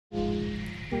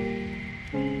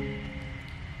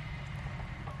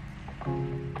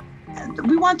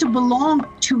We want to belong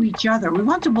to each other. We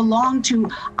want to belong to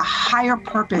a higher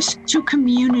purpose, to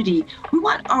community. We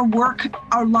want our work,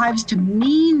 our lives to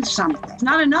mean something. It's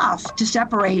not enough to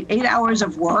separate 8 hours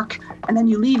of work and then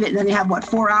you leave it and then you have,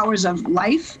 4 hours of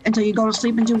life until you go to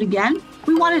sleep and do it again?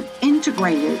 We want it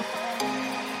integrated.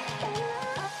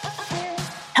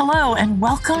 Hello, and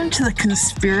welcome to the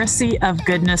Conspiracy of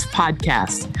Goodness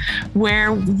podcast,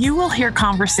 where you will hear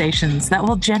conversations that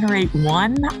will generate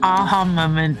one aha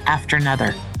moment after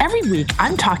another. Every week,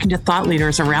 I'm talking to thought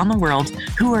leaders around the world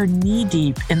who are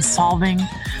knee-deep in solving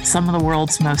some of the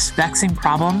world's most vexing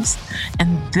problems,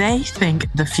 and they think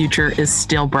the future is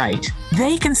still bright.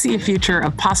 They can see a future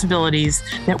of possibilities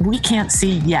that we can't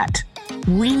see yet.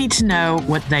 We need to know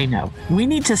what they know. We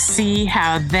need to see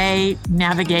how they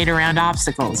navigate around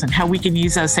obstacles and how we can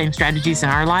use those same strategies in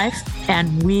our life.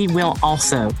 And we will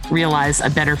also realize a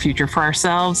better future for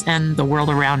ourselves and the world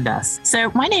around us.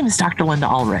 So my name is Dr. Linda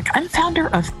Ulrich. I'm founder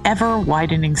of Ever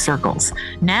Widening Circles,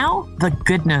 now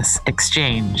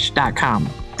thegoodnessexchange.com.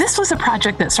 This was a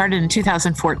project that started in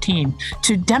 2014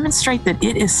 to demonstrate that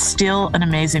it is still an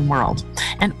amazing world.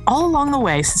 And all along the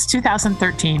way, since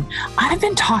 2013, I've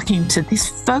been talking to these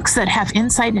folks that have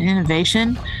insight and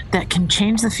innovation that can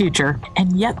change the future,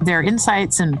 and yet their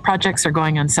insights and projects are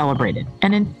going uncelebrated.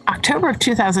 And in October of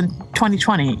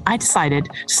 2020, I decided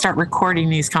to start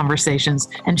recording these conversations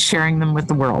and sharing them with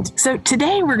the world. So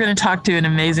today we're going to talk to an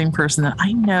amazing person that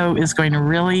I know is going to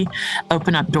really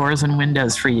open up doors and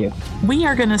windows for you. We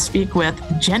are going to speak with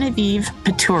Genevieve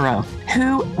Piturro,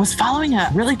 who was following a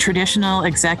really traditional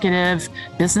executive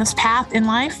business path in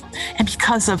life. And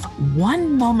because of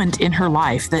one moment in her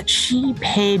life that she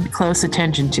paid close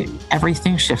attention to,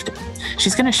 everything shifted.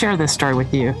 She's going to share this story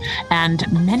with you. And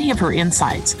many of her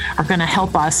insights are going to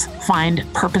help us find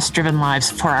purpose-driven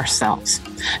lives for ourselves.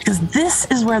 Because this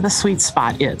is where the sweet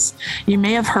spot is. You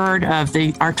may have heard of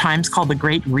our times called the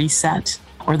Great Reset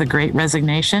or the Great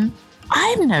Resignation.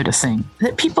 I'm noticing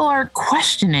that people are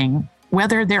questioning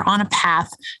whether they're on a path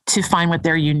to find what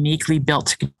they're uniquely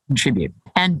built to contribute.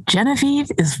 And Genevieve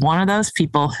is one of those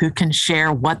people who can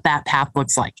share what that path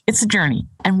looks like. It's a journey.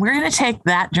 And we're going to take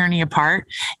that journey apart.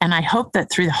 And I hope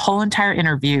that through the whole entire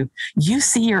interview, you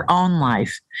see your own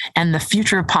life and the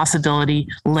future of possibility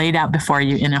laid out before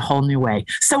you in a whole new way.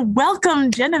 So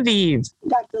welcome, Genevieve.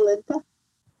 Dr. Linda.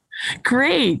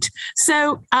 Great.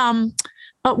 So,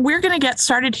 but we're going to get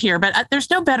started here, but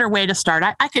there's no better way to start.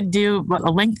 I could do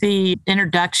a lengthy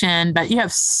introduction, but you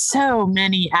have so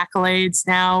many accolades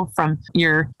now from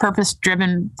your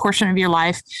purpose-driven portion of your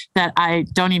life that I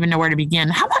don't even know where to begin.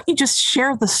 How about you just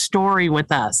share the story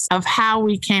with us of how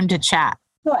we came to chat?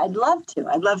 Sure, I'd love to.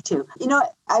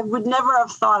 I would never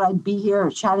have thought I'd be here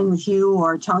chatting with you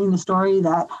or telling the story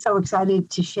that I'm so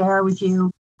excited to share with you.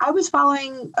 I was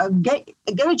following a get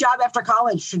a job after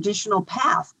college traditional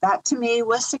path. That to me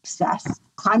was success.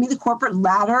 Climbing the corporate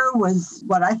ladder was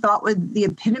what I thought was the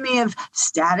epitome of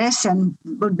status and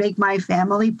would make my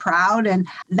family proud. And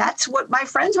that's what my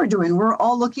friends were doing. We're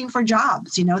all looking for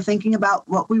jobs, thinking about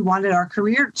what we wanted our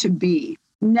career to be.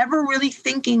 Never really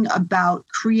thinking about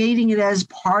creating it as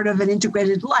part of an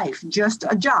integrated life, just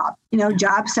a job,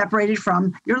 job separated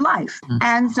from your life.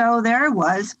 And so there I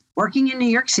was working in New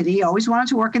York City, always wanted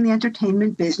to work in the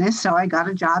entertainment business. So I got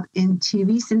a job in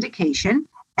TV syndication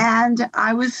and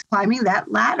I was climbing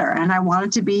that ladder and I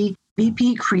wanted to be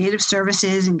VP Creative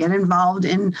Services and get involved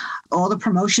in all the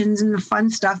promotions and the fun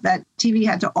stuff that TV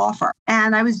had to offer.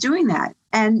 And I was doing that.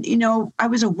 And, I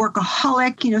was a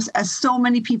workaholic, as so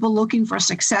many people looking for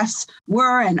success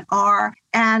were and are.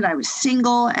 And I was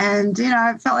single and,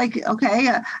 I felt like, okay,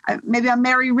 maybe I'm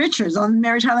Mary Richards on the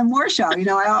Mary Tyler Moore Show.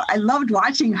 I loved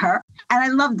watching her and I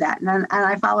loved that. And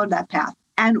I followed that path.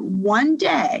 And one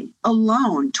day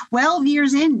alone, 12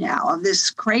 years in now of this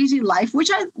crazy life, which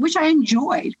I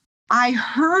enjoyed, I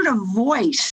heard a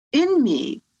voice in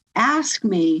me ask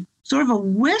me, sort of a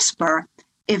whisper,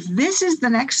 if this is the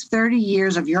next 30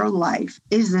 years of your life,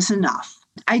 is this enough?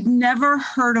 I'd never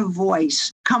heard a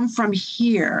voice come from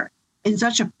here in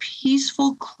such a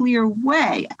peaceful, clear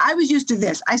way. I was used to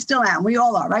this. I still am. We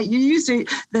all are, right? You're used to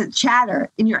the chatter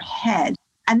in your head.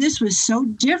 And this was so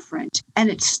different. And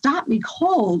it stopped me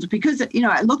cold because,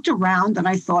 I looked around and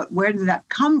I thought, where did that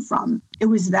come from? It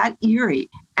was that eerie.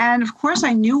 And of course,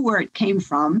 I knew where it came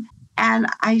from. And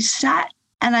I sat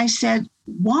and I said,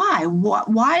 why?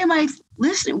 Why am I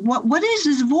listening? What is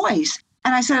this voice?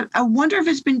 And I said, I wonder if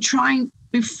it's been trying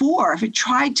before, if it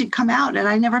tried to come out and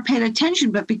I never paid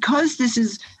attention. But because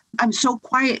I'm so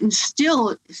quiet and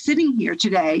still sitting here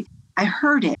today, I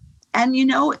heard it. And,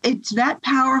 it's that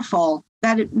powerful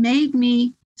that it made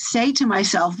me say to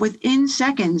myself within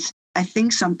seconds, I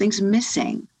think something's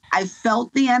missing. I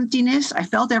felt the emptiness. I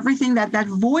felt everything that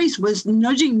voice was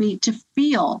nudging me to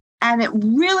feel. And it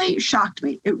really shocked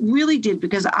me. It really did,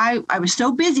 because I was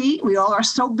so busy. We all are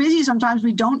so busy. Sometimes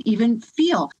we don't even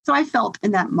feel. So I felt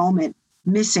in that moment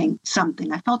missing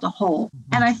something. I felt a hole.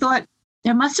 And I thought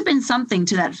there must have been something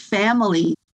to that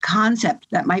family concept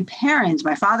that my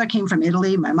father came from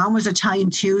Italy. My mom was Italian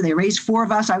too. They raised 4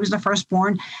 of us. I was the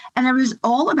firstborn. And it was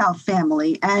all about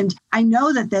family. And I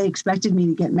know that they expected me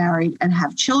to get married and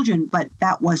have children, but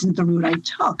that wasn't the route I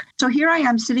took. So here I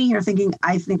am sitting here thinking,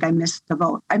 I think I missed the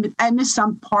boat. I missed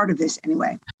some part of this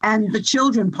anyway. And the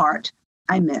children part,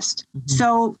 I missed. Mm-hmm.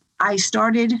 So I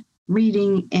started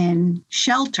reading in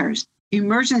shelters,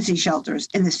 emergency shelters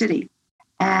in the city.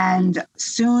 And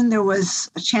soon there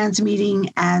was a chance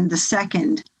meeting and the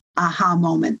second aha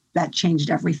moment that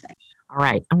changed everything. All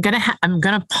right. I'm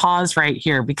gonna pause right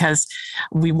here because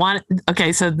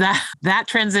so that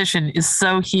transition is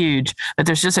so huge, but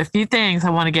there's just a few things I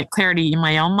want to get clarity in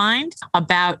my own mind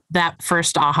about that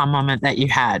first aha moment that you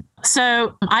had.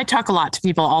 So I talk a lot to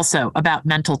people also about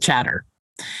mental chatter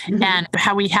and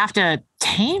how we have to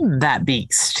tame that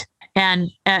beast.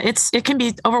 And it can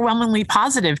be overwhelmingly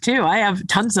positive too. I have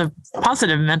tons of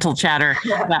positive mental chatter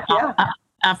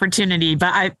opportunity,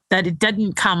 but that it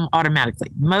didn't come automatically.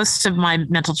 Most of my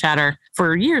mental chatter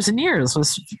for years and years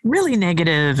was really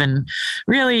negative and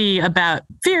really about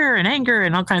fear and anger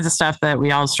and all kinds of stuff that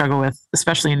we all struggle with,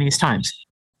 especially in these times.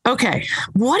 Okay,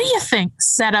 what do you think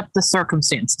set up the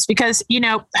circumstances? Because,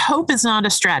 hope is not a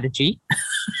strategy.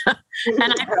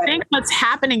 And I think what's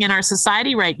happening in our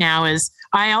society right now is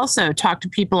I also talk to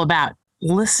people about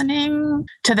listening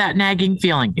to that nagging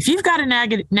feeling. If you've got a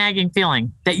nagging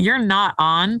feeling that you're not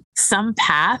on some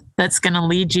path that's going to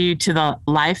lead you to the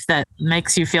life that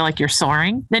makes you feel like you're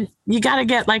soaring, then you got to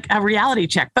get like a reality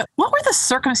check. But what were the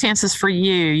circumstances for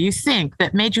you think,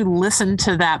 that made you listen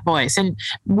to that voice? And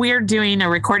we're doing a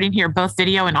recording here, both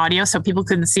video and audio, so people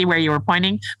couldn't see where you were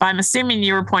pointing. But I'm assuming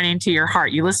you were pointing to your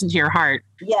heart. You listened to your heart.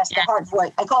 Yes, the heart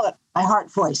voice. I call it my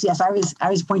heart voice. Yes, I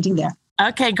was pointing there.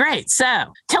 Okay, great.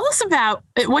 So tell us about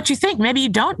what you think. Maybe you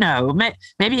don't know.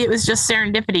 Maybe it was just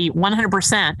serendipity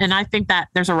 100%. And I think that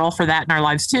there's a role for that in our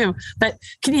lives too. But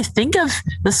can you think of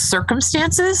the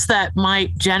circumstances that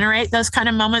might generate those kind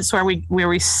of moments where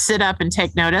we sit up and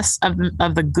take notice of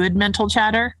the good mental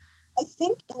chatter? I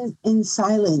think in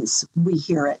silence, we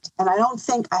hear it. And I don't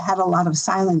think I had a lot of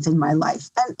silence in my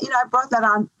life. And, I brought that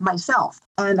on myself.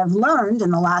 And I've learned in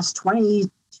the last 22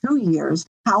 years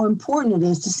how important it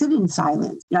is to sit in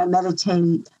silence. I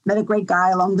meditate, met a great guy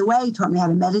along the way, taught me how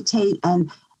to meditate.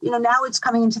 And, now it's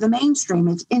coming into the mainstream.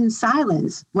 It's in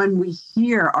silence when we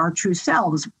hear our true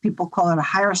selves. People call it a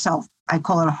higher self. I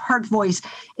call it a heart voice.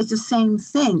 It's the same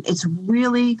thing. It's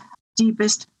really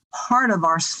deepest part of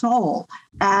our soul.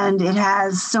 And it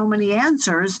has so many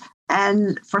answers.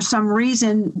 And for some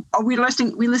reason, we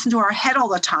listen to our head all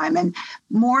the time. And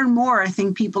more, I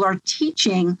think people are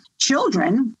teaching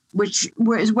children, which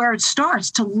is where it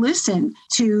starts, to listen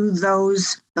to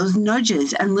those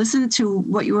nudges and listen to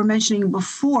what you were mentioning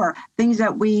before, things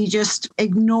that we just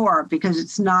ignore because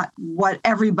it's not what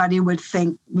everybody would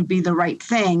think would be the right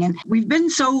thing. And we've been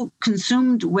so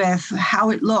consumed with how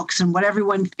it looks and what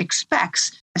everyone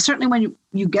expects. Certainly when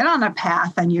you get on a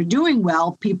path and you're doing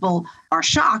well, people are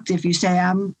shocked if you say,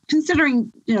 I'm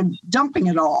considering, dumping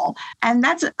it all. And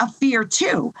that's a fear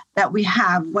too that we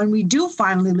have when we do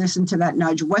finally listen to that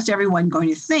nudge. What's everyone going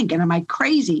to think? And am I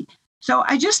crazy? So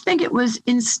I just think it was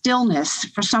in stillness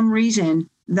for some reason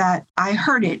that I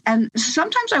heard it. And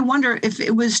sometimes I wonder if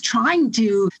it was trying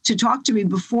to talk to me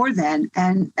before then.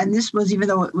 And this was, even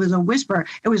though it was a whisper,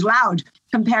 it was loud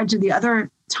compared to the other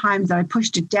times that I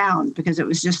pushed it down because I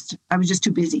was just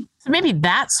too busy. So maybe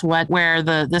that's where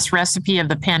this recipe of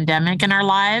the pandemic in our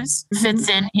lives fits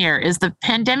in here, is the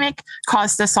pandemic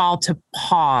caused us all to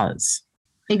pause.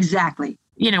 Exactly.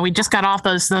 We just got off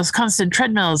those constant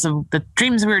treadmills of the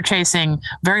dreams we were chasing,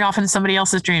 very often somebody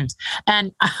else's dreams,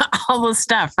 and all this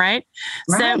stuff, right?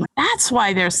 So that's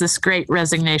why there's this great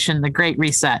resignation, the great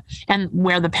reset, and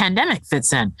where the pandemic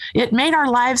fits in. It made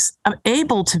our lives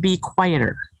able to be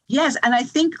quieter. Yes, and I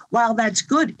think while that's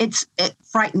good, it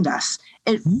frightened us.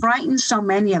 It frightens so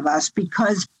many of us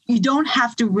because you don't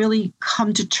have to really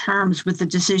come to terms with the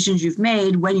decisions you've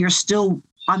made when you're still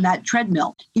on that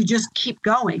treadmill. You just keep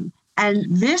going. And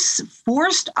this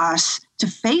forced us to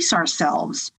face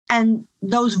ourselves. And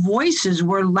those voices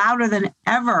were louder than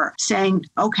ever saying,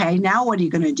 okay, now what are you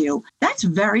going to do? That's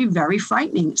very, very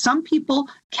frightening. Some people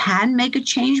can make a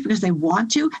change because they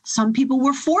want to. Some people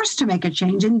were forced to make a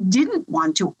change and didn't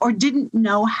want to or didn't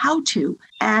know how to.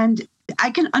 And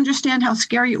I can understand how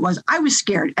scary it was. I was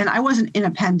scared, and I wasn't in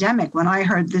a pandemic when I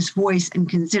heard this voice and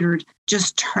considered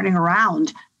just turning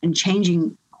around and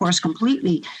changing course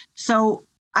completely. So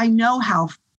I know how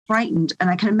frightened, and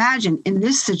I can imagine in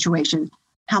this situation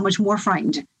how much more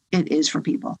frightened it is for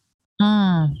people.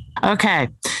 Okay.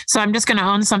 So I'm just going to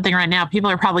own something right now. People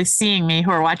are probably seeing me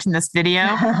who are watching this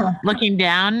video, looking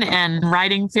down and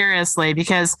writing furiously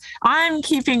because I'm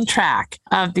keeping track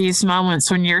of these moments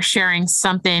when you're sharing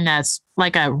something that's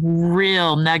like a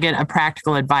real nugget of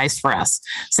practical advice for us.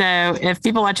 So if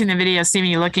people watching the video see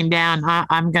me looking down,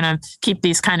 I'm going to keep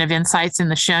these kind of insights in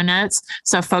the show notes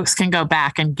so folks can go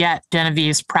back and get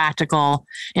Genevieve's practical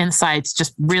insights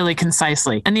just really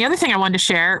concisely. And the other thing I wanted to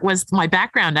share was my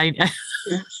background.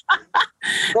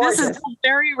 This is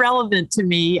very relevant to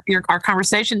me. Our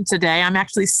conversation today, I'm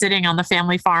actually sitting on the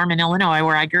family farm in Illinois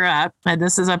where I grew up. And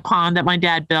this is a pond that my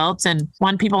dad built. And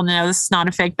one, people know this is not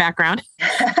a fake background.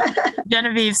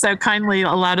 Genevieve so kindly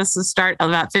allowed us to start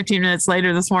about 15 minutes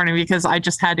later this morning because I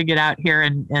just had to get out here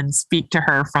and speak to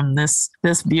her from this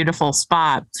beautiful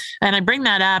spot. And I bring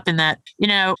that up in that,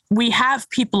 we have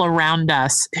people around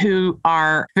us who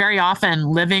are very often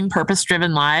living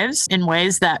purpose-driven lives in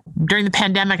ways that during the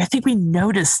pandemic, I think we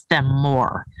noticed them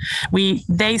more.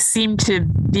 They seem to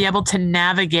be able to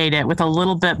navigate it with a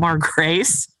little bit more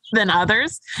grace than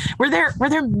others. Were there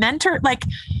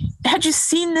had you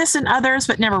seen this in others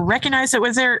but never recognized it?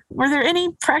 Were there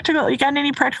any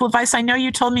practical advice? I know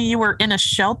you told me you were in a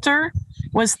shelter.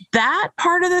 Was that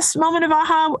part of this moment of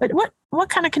aha? What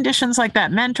kind of conditions like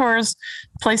that? Mentors,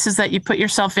 places that you put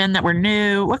yourself in that were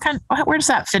new? Where does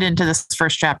that fit into this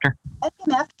first chapter?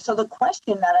 So the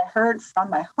question that I heard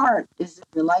from my heart is,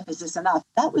 your life, is this enough?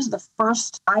 That was the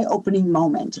first eye-opening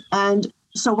moment. And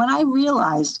so when I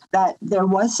realized that there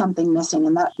was something missing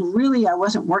and that really I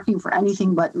wasn't working for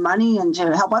anything but money and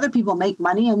to help other people make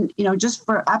money and, just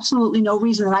for absolutely no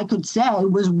reason that I could say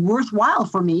was worthwhile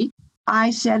for me,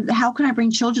 I said, how can I bring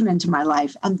children into my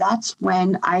life? And that's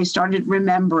when I started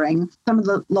remembering some of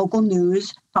the local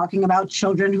news talking about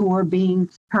children who were being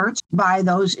hurt by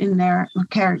those in there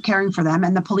caring for them.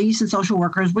 And the police and social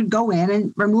workers would go in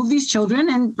and remove these children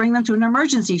and bring them to an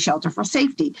emergency shelter for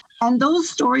safety. And those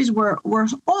stories were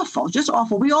awful, just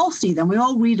awful. We all see them. We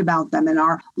all read about them in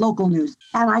our local news.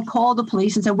 And I called the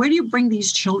police and said, where do you bring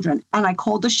these children? And I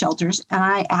called the shelters and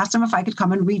I asked them if I could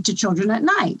come and read to children at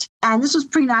night. And this was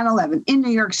pre 9/11 in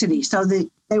New York City. So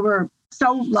they were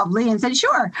so lovely and said,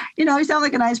 sure, you sound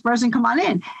like a nice person, come on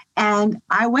in. And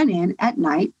I went in at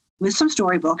night with some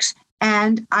storybooks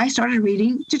and I started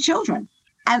reading to children.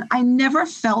 And I never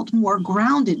felt more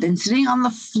grounded than sitting on the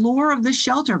floor of the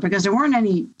shelter because there weren't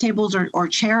any tables or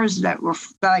chairs that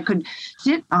I could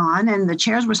sit on. And the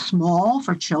chairs were small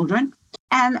for children.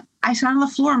 And I sat on the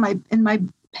floor in my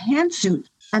pantsuit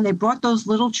and they brought those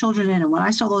little children in. And when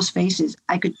I saw those faces,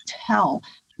 I could tell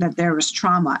that there was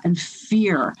trauma and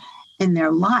fear in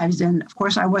their lives. And of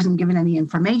course, I wasn't given any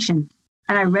information.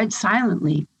 And I read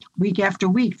silently week after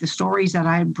week the stories that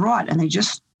I had brought. And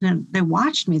they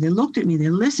watched me, they looked at me, they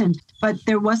listened, but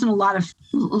there wasn't a lot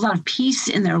of peace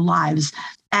in their lives.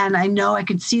 And I know I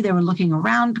could see they were looking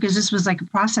around because this was like a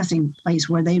processing place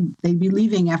where they'd be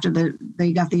leaving after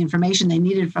they got the information they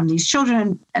needed from these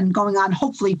children and going on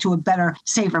hopefully to a better,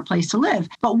 safer place to live.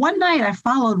 But one night I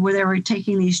followed where they were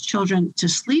taking these children to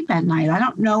sleep at night. I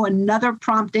don't know, another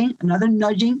prompting, another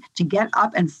nudging to get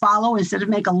up and follow. Instead of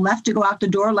make a left to go out the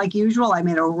door like usual, I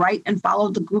made a right and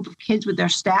followed the group of kids with their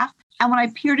staff. And when I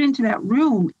peered into that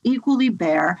room, equally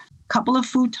bare, couple of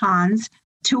futons,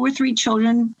 2 or 3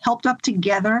 children helped up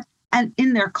together and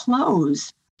in their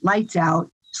clothes, lights out,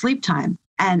 sleep time.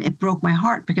 And it broke my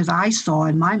heart because I saw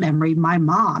in my memory, my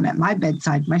mom at my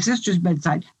bedside, my sister's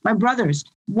bedside, my brother's.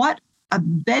 What a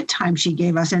bedtime she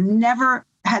gave us and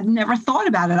had never thought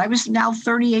about it. I was now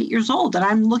 38 years old and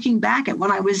I'm looking back at when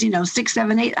I was, 6,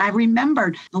 7, 8. I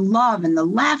remembered the love and the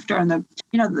laughter and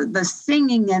the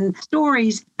singing and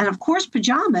stories and of course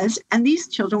pajamas. And these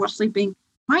children were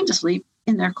trying to sleep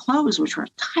in their clothes, which were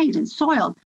tight and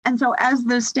soiled. And so as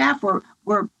the staff were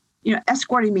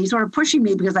escorting me, sort of pushing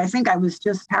me because I think I was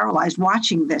just paralyzed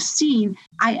watching this scene,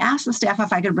 I asked the staff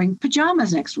if I could bring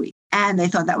pajamas next week. And they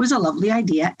thought that was a lovely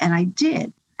idea. And I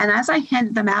did. And as I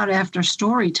handed them out after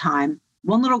story time,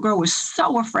 one little girl was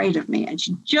so afraid of me and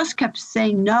she just kept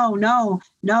saying, no, no,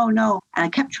 no, no. And I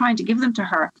kept trying to give them to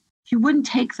her. She wouldn't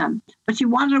take them, but she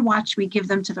wanted to watch me give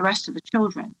them to the rest of the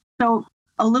children. So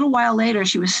a little while later,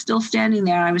 she was still standing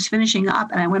there and I was finishing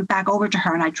up and I went back over to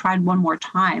her and I tried one more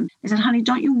time. I said, honey,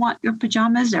 don't you want your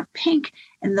pajamas? They're pink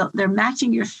and they're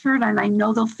matching your shirt and I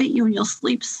know they'll fit you and you'll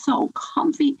sleep so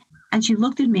comfy. And she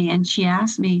looked at me and she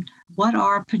asked me, what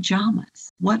are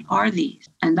pajamas? What are these?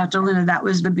 And Dr. Linda, that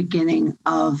was the beginning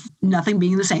of nothing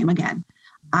being the same again.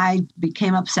 I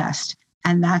became obsessed.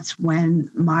 And that's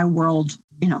when my world,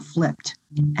 flipped.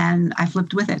 And I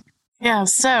flipped with it. Yeah,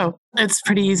 so it's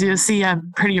pretty easy to see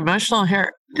I'm pretty emotional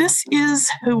here. This is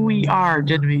who we are,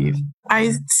 Genevieve.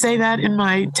 I say that in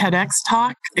my TEDx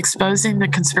talk, Exposing the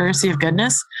Conspiracy of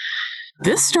Goodness.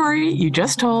 This story you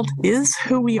just told is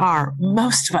who we are.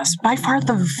 Most of us, by far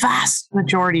the vast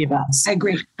majority of us. I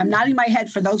agree. I'm nodding my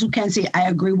head for those who can't see. I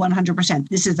agree 100%.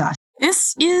 This is us.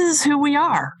 This is who we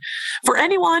are. For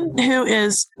anyone who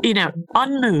is,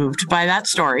 unmoved by that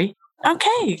story,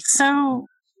 okay, so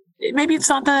maybe it's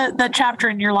not the chapter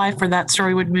in your life where that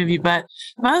story would move you, but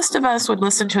most of us would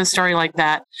listen to a story like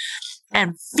that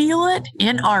and feel it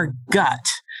in our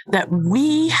gut that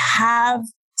we have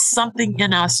something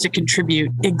in us to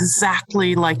contribute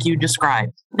exactly like you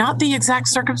described. Not the exact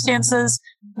circumstances,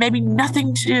 maybe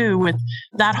nothing to do with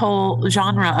that whole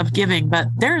genre of giving, but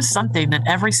there is something that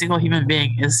every single human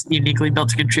being is uniquely built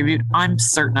to contribute. I'm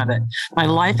certain of it. My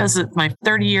life my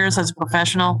 30 years as a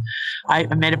professional, I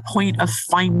made a point of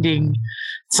finding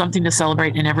something to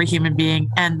celebrate in every human being.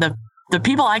 And the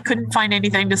people I couldn't find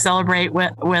anything to celebrate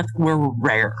with were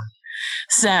rare.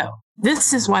 So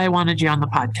this is why I wanted you on the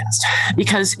podcast,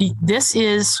 because this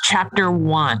is chapter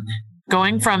 1,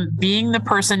 going from being the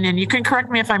person, and you can correct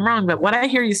me if I'm wrong, but what I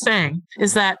hear you saying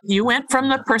is that you went from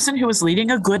the person who was leading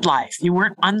a good life. You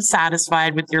weren't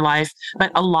unsatisfied with your life,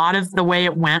 but a lot of the way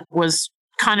it went was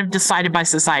kind of decided by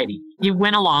society. You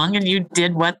went along and you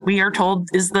did what we are told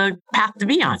is the path to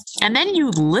be on. And then you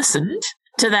listened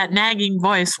to that nagging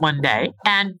voice one day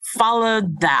and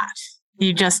followed that.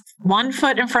 You just one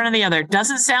foot in front of the other.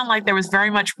 Doesn't sound like there was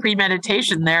very much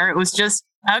premeditation there. It was just,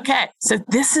 okay. So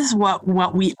this is what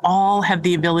we all have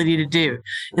the ability to do,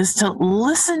 is to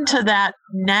listen to that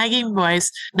nagging voice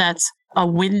that's a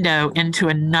window into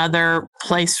another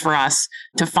place for us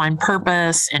to find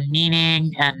purpose and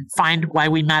meaning and find why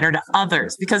we matter to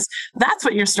others. Because that's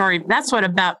what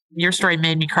about your story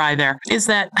made me cry there, is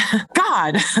that,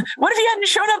 God, what if you hadn't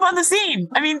shown up on the scene?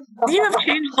 I mean, you have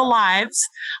changed the lives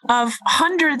of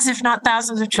hundreds, if not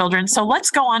thousands of children. So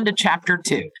let's go on to chapter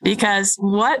 2, because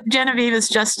what Genevieve has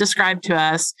just described to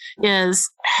us is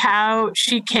how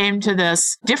she came to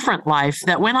this different life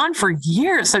that went on for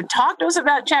years. So talk to us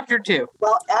about chapter 2.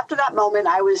 Well, after that moment,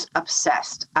 I was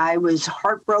obsessed. I was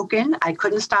heartbroken. I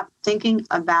couldn't stop thinking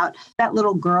about that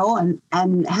little girl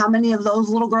and how many of those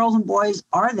little girls and boys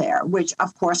are there, which,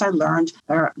 of course, I learned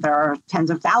there are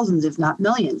tens of thousands, if not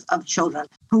millions, of children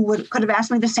who could have asked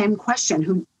me the same question,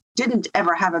 who didn't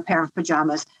ever have a pair of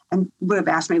pajamas and would have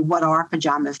asked me, what are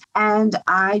pajamas? And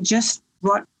I just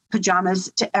brought pajamas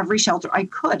to every shelter I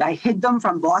could. I hid them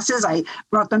from bosses. I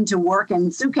brought them to work in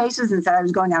suitcases and said I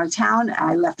was going out of town.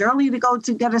 I left early to go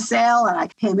to get a sale, and I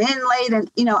came in late.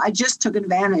 And, I just took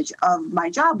advantage of my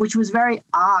job, which was very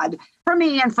odd for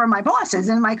me and for my bosses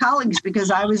and my colleagues,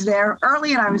 because I was there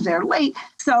early and I was there late.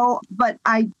 So, but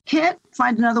I can't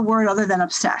find another word other than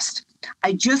obsessed.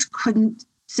 I just couldn't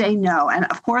say no. And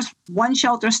of course, one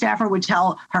shelter staffer would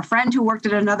tell her friend who worked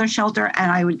at another shelter,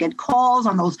 and I would get calls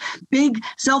on those big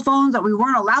cell phones that we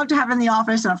weren't allowed to have in the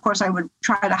office. And of course, I would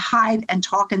try to hide and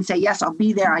talk and say, yes, I'll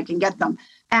be there. I can get them.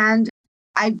 And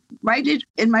I write it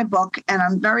in my book, and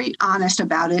I'm very honest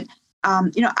about it.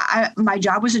 My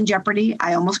job was in jeopardy.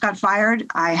 I almost got fired.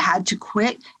 I had to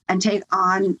quit and take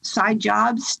on side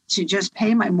jobs to just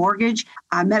pay my mortgage.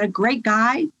 I met a great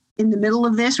guy in the middle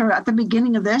of this, or at the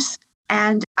beginning of this.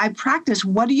 And I practiced,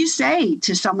 what do you say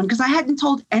to someone? Because I hadn't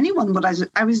told anyone what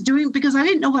I was doing, because I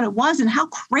didn't know what it was and how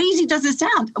crazy does it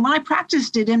sound. And when I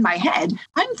practiced it in my head,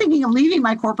 I'm thinking of leaving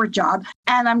my corporate job,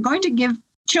 and I'm going to give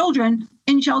children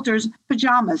in shelters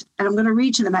pajamas, and I'm going to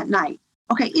read to them at night.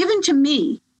 Okay, even to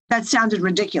me, that sounded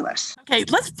ridiculous. Okay,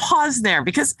 let's pause there,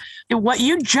 because what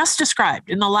you just described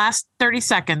in the last 30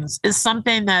 seconds is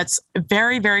something that's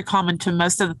very, very common to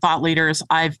most of the thought leaders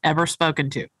I've ever spoken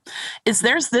to.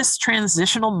 There's this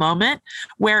transitional moment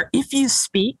where if you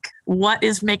speak what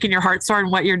is making your heart soar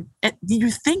and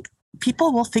you think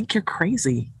people will think you're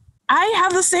crazy. I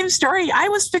have the same story. I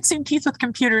was fixing teeth with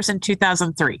computers in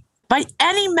 2003. By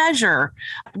any measure,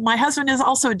 my husband is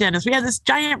also a dentist. We had this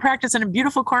giant practice in a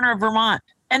beautiful corner of Vermont.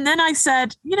 And then I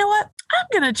said, you know what?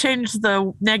 I'm going to change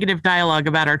the negative dialogue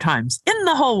about our times in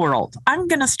the whole world. I'm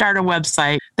going to start a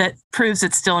website that proves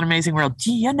it's still an amazing world.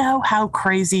 Do you know how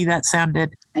crazy that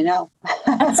sounded? I know.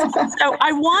 So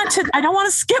I don't want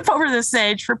to skip over this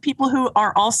stage for people who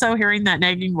are also hearing that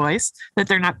nagging voice, that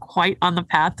they're not quite on the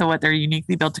path to what they're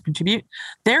uniquely built to contribute.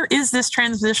 There is this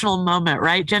transitional moment,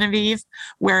 right, Genevieve,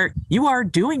 where you are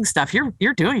doing stuff.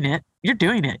 You're doing it. you're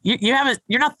doing it.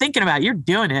 You're not thinking about it, you're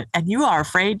doing it. And you are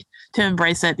afraid to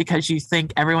embrace it because you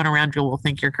think everyone around you will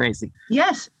think you're crazy.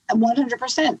 Yes,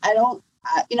 100%. I don't,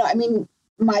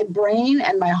 my brain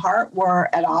and my heart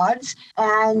were at odds.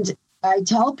 And I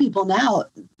tell people now,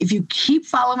 if you keep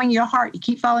following your heart,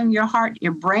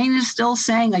 your brain is still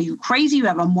saying, are you crazy? You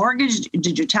have a mortgage.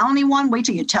 Did you tell anyone? Wait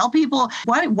till you tell people.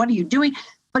 What are you doing?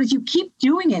 But if you keep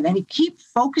doing it and you keep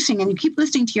focusing and you keep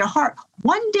listening to your heart,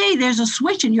 one day there's a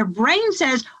switch and your brain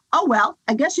says, oh, well,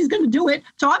 I guess she's going to do it.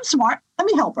 So I'm smart. Let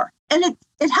me help her. And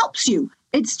it helps you.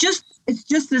 It's just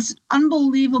this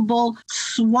unbelievable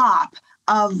swap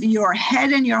of your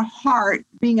head and your heart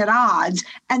being at odds,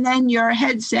 and then your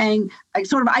head saying, like,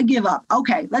 sort of, I give up.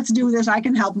 Okay, let's do this. I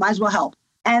can help. Might as well help.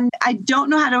 And I don't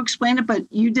know how to explain it, but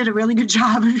you did a really good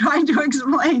job of trying to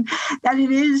explain that it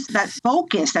is that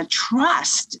focus, that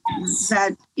trust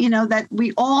that, that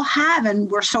we all have,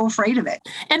 and we're so afraid of it.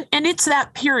 And it's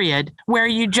that period where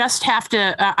you just have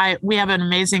to, we have an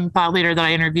amazing thought leader that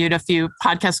I interviewed a few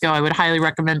podcasts ago. I would highly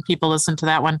recommend people listen to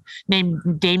that one,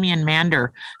 named Damian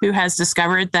Mander, who has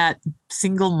discovered that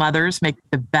single mothers make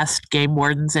the best game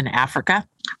wardens in Africa.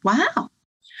 Wow.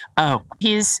 Oh,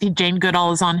 Jane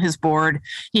Goodall is on his board.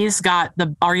 He's got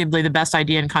arguably the best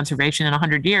idea in conservation in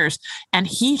 100 years. And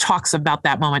he talks about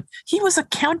that moment. He was a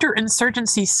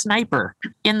counterinsurgency sniper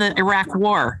in the Iraq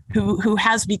War who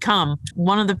has become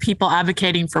one of the people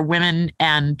advocating for women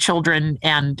and children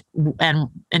and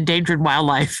endangered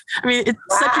wildlife. I mean, it's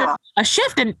such a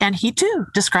shift. And he too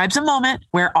describes a moment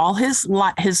where all his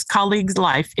colleagues'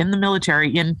 life in the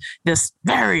military, in this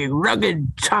very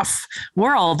rugged, tough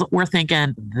world, were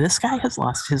thinking, this guy has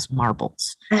lost his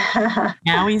marbles.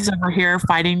 Now he's over here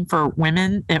fighting for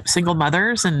women, single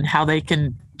mothers, and how they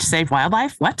can save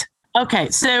wildlife. What? Okay,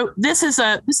 so this is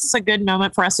a good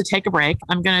moment for us to take a break.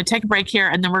 I'm going to take a break here,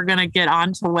 and then we're going to get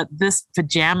on to what this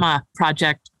pajama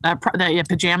project, the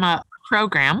pajama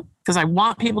program, because I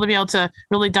want people to be able to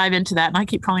really dive into that. And I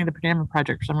keep calling it the Pajama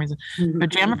Project for some reason. Mm-hmm.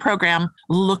 Pajama program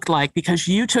looked like, because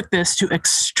you took this to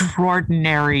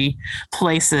extraordinary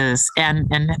places. And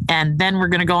then we're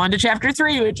going to go on to chapter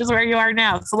 3, which is where you are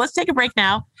now. So let's take a break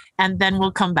now, and then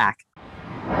we'll come back.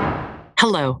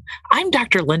 Hello, I'm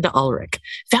Dr. Linda Ulrich,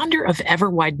 founder of Ever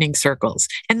Widening Circles,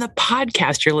 and the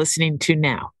podcast you're listening to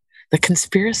now, the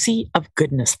Conspiracy of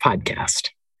Goodness podcast.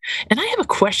 And I have a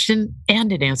question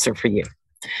and an answer for you.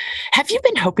 Have you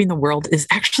been hoping the world is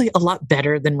actually a lot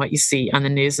better than what you see on the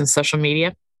news and social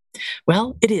media?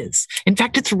 Well, it is. In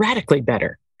fact, it's radically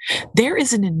better. There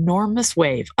is an enormous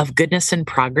wave of goodness and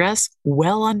progress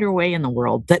well underway in the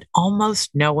world that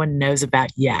almost no one knows about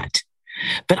yet.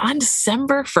 But on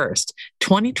December 1st,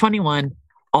 2021,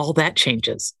 all that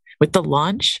changes with the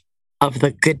launch of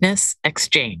the Goodness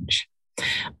Exchange,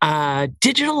 a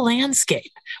digital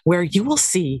landscape where you will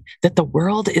see that the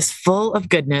world is full of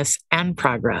goodness and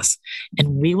progress,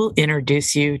 and we will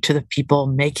introduce you to the people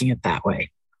making it that way.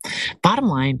 Bottom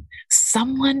line,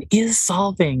 someone is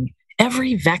solving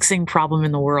every vexing problem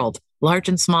in the world, large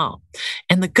and small.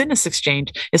 And the Goodness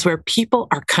Exchange is where people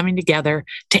are coming together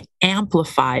to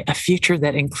amplify a future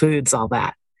that includes all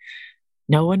that.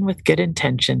 No one with good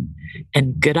intention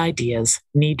and good ideas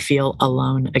need feel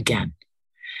alone again.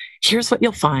 Here's what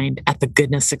you'll find at the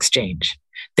Goodness Exchange.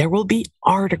 There will be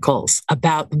articles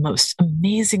about the most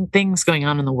amazing things going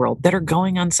on in the world that are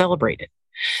going uncelebrated.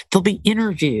 There'll be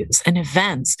interviews and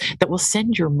events that will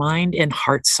send your mind and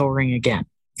heart soaring again.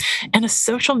 And a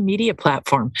social media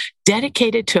platform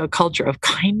dedicated to a culture of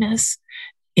kindness,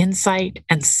 insight,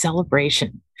 and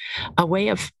celebration, a way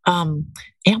of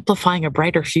amplifying a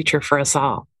brighter future for us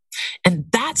all. And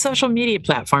that social media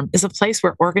platform is a place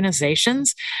where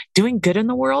organizations doing good in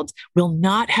the world will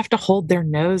not have to hold their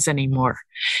nose anymore.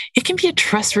 It can be a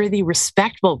trustworthy,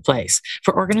 respectable place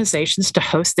for organizations to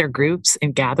host their groups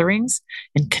and gatherings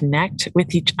and connect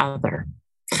with each other.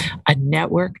 A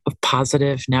network of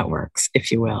positive networks,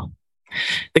 if you will.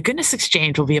 The Goodness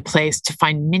Exchange will be a place to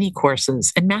find mini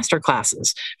courses and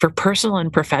masterclasses for personal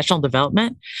and professional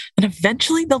development. And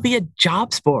eventually there'll be a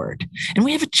jobs board. And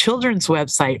we have a children's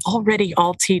website already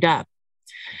all teed up.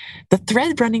 The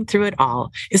thread running through it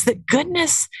all is that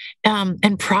goodness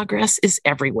and progress is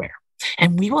everywhere.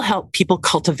 And we will help people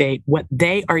cultivate what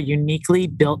they are uniquely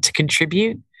built to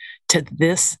contribute to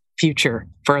this future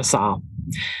for us all.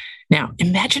 Now,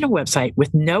 imagine a website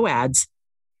with no ads,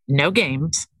 no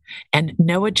games, and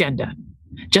no agenda.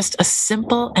 Just a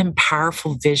simple and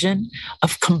powerful vision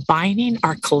of combining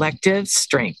our collective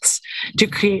strengths to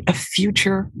create a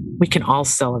future we can all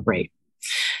celebrate.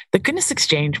 The Goodness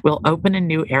Exchange will open a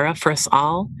new era for us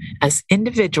all as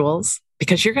individuals,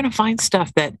 because you're going to find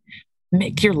stuff that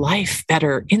make your life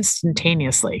better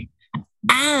instantaneously,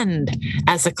 and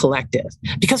as a collective,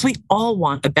 because we all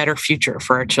want a better future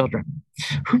for our children.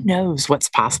 Who knows what's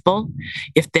possible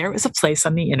if there was a place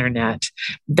on the internet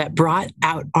that brought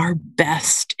out our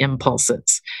best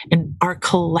impulses and our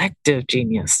collective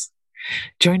genius?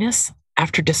 Join us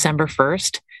after December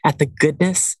 1st at the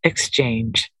Goodness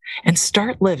Exchange and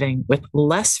start living with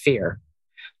less fear,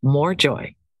 more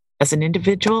joy as an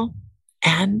individual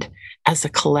and as a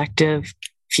collective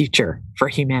future for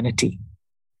humanity.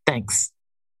 Thanks.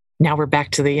 Now we're back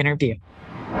to the interview.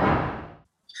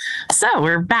 So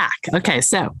we're back. Okay,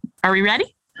 so are we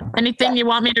ready? Anything you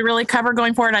want me to really cover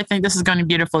going forward? I think this is going to be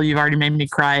beautiful. You've already made me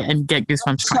cry and get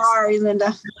goosebumps. Sorry,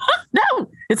 Linda.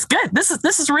 No, it's good. This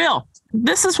is real.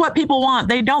 This is what people want.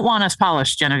 They don't want us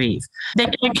polished, Genevieve. They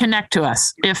can connect to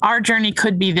us. If our journey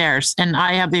could be theirs, and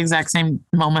I have the exact same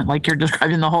moment like you're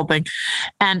describing the whole thing,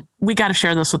 and we got to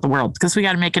share this with the world because we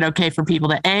got to make it okay for people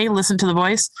to A, listen to the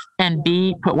voice, and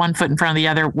B, put one foot in front of the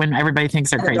other when everybody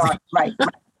thinks they're crazy. Right.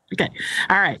 Okay.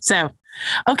 All right. So,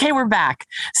 okay, we're back.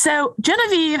 So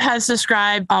Genevieve has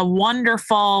described a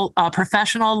wonderful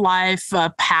professional life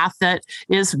path that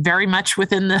is very much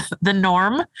within the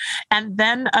norm. And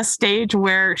then a stage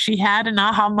where she had an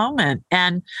aha moment.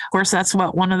 And of course, that's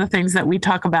one of the things that we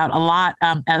talk about a lot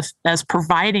as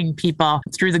providing people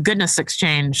through the Goodness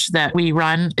Exchange that we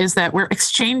run, is that we're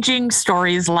exchanging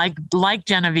stories like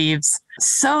Genevieve's,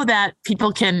 so that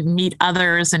people can meet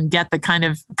others and get the kind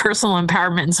of personal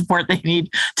empowerment and support they need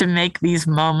to make these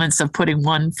moments of putting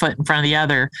one foot in front of the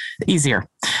other easier.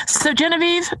 So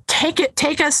Genevieve, take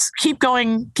us, keep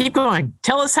going.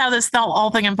 Tell us how this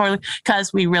whole thing unfolded,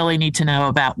 because we really need to know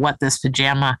about what this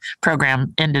pajama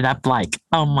program ended up like.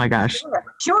 Oh my gosh.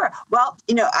 Sure. Well,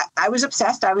 I was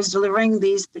obsessed. I was delivering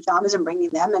these pajamas and bringing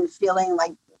them and feeling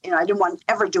like, I didn't want to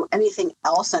ever do anything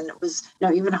else. And it was,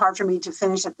 even hard for me to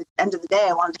finish at the end of the day.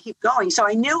 I wanted to keep going. So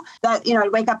I knew that,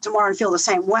 I'd wake up tomorrow and feel the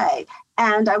same way.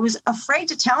 And I was afraid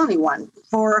to tell anyone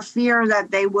for fear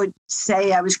that they would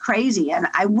say I was crazy. And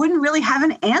I wouldn't really have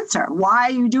an answer. Why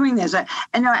are you doing this? And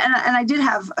I did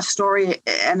have a story,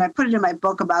 and I put it in my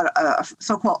book about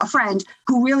a friend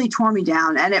who really tore me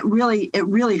down. And it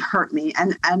really hurt me.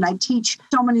 And I teach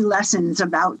so many lessons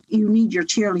about you need your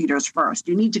cheerleaders first.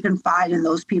 You need to confide in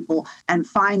those people and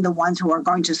find the ones who are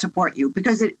going to support you,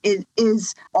 because it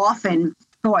is often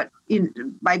thought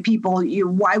by people,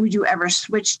 why would you ever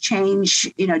switch, change,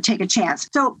 take a chance?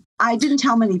 So I didn't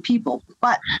tell many people,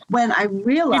 but when I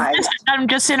realized... I'm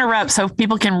just interrupt so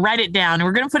people can write it down.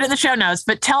 We're going to put it in the show notes,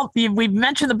 but we've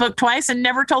mentioned the book twice and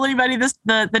never told anybody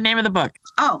the name of the book.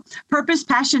 Oh, Purpose,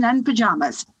 Passion, and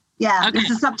Pajamas. Yeah, okay. There's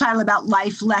a subtitle about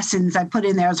life lessons I put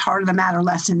in there as heart of the matter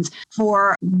lessons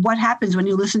for what happens when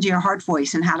you listen to your heart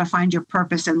voice and how to find your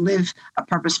purpose and live a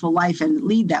purposeful life and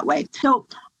lead that way. So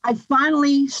I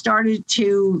finally started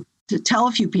to tell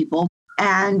a few people,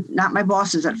 and not my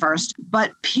bosses at first,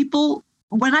 but people,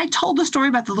 when I told the story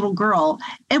about the little girl,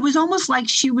 it was almost like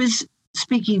she was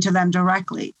speaking to them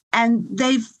directly. And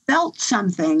they felt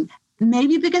something,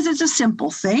 maybe because it's a simple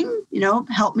thing,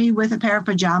 help me with a pair of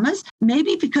pajamas,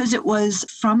 maybe because it was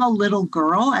from a little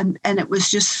girl and it was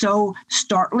just so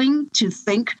startling to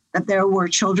think that there were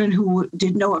children who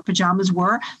didn't know what pajamas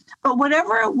were. But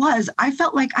whatever it was, I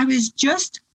felt like I was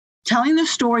just telling the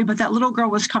story, but that little girl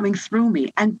was coming through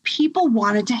me and people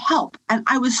wanted to help. And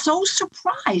I was so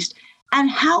surprised at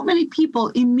how many people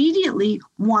immediately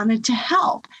wanted to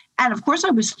help. And of course I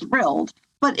was thrilled,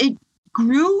 but it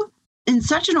grew in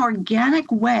such an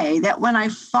organic way that when I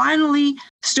finally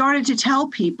started to tell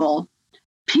people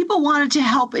wanted to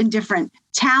help in different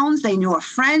towns. They knew a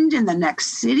friend in the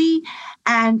next city,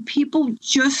 and people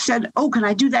just said, oh, can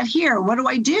I do that here? What do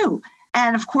I do?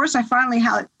 And of course, I finally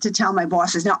had to tell my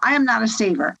bosses. Now, I am not a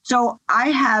saver. So I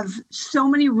have so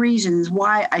many reasons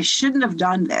why I shouldn't have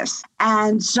done this.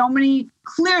 And so many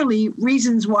clearly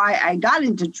reasons why I got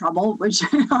into trouble, which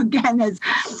again is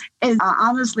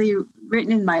honestly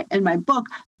written in my book.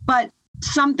 But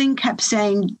something kept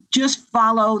saying, just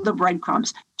follow the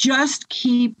breadcrumbs. Just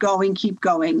keep going, keep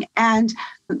going. And,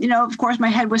 of course, my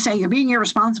head was saying, you're being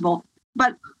irresponsible.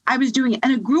 But I was doing it,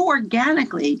 and it grew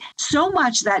organically so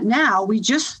much that now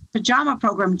Pajama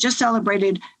Program just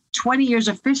celebrated 20 years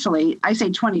officially. I say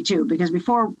 22 because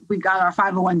before we got our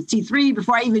 501c3,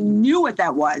 before I even knew what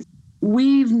that was,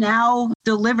 we've now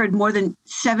delivered more than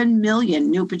 7 million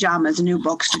new pajamas and new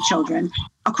books to children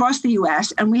across the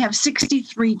U.S., and we have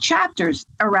 63 chapters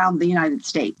around the United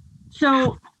States.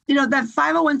 So that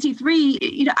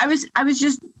 501c3, I was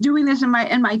just doing this in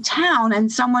my town, and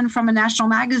someone from a national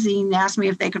magazine asked me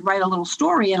if they could write a little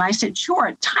story. And I said, sure,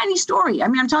 a tiny story. I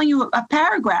mean, I'm telling you a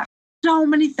paragraph. So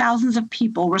many thousands of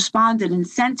people responded and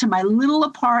sent to my little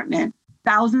apartment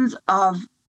thousands of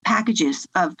packages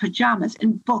of pajamas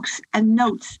and books and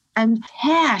notes and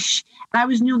cash. And I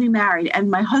was newly married, and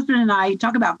my husband and I,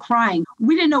 talk about crying.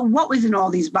 We didn't know what was in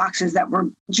all these boxes that were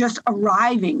just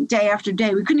arriving day after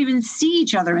day. We couldn't even see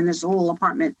each other in this little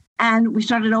apartment. And we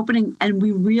started opening, and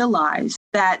we realized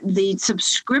that the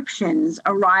subscriptions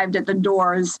arrived at the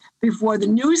doors before the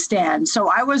newsstand. So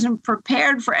I wasn't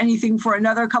prepared for anything for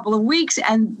another couple of weeks.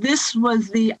 And this was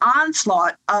the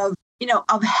onslaught of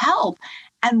help.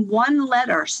 And one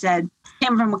letter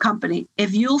came from a company: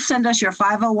 if you'll send us your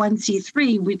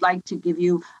 501c3, we'd like to give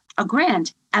you a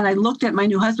grant. And I looked at my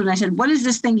new husband and I said, what is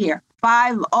this thing here?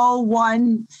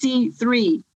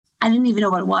 501c3. I didn't even know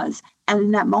what it was. And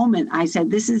in that moment, I said,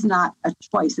 this is not a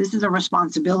choice. This is a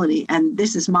responsibility, and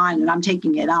this is mine, and I'm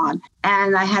taking it on.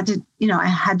 And I had to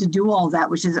do all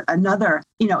that, which is another,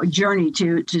 journey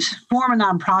to form a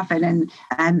nonprofit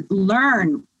and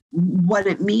learn what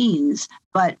it means.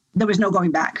 But there was no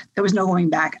going back.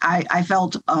 I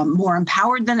felt more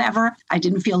empowered than ever. I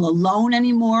didn't feel alone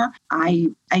anymore.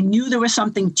 I knew there was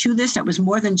something to this that was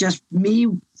more than just me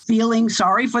feeling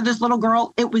sorry for this little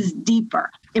girl. It was deeper.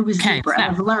 Deeper. And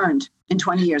I've learned in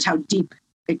 20 years how deep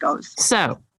it goes.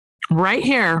 So right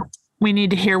here, we need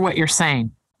to hear what you're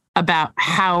saying about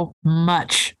how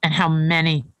much and how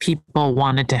many people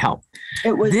wanted to help.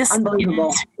 It was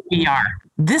unbelievable.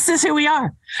 This is who we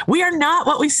are. We are not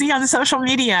what we see on the social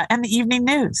media and the evening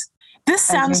news. This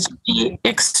sounds to be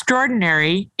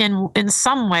extraordinary in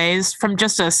some ways, from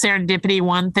just a serendipity.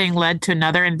 One thing led to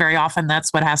another, and very often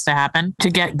that's what has to happen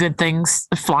to get good things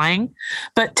flying.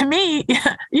 But to me,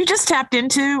 you just tapped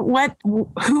into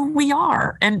who we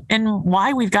are and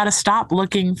why we've got to stop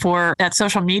looking for that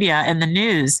social media and the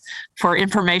news for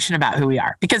information about who we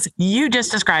are, because you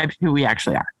just described who we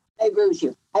actually are. I agree with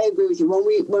you.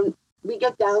 When we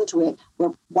get down to it,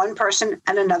 we're one person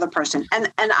and another person.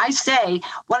 And I say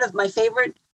one of my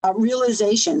favorite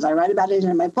realizations, I write about it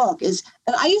in my book, is,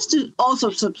 and I used to also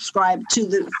subscribe to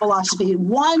the philosophy,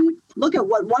 look at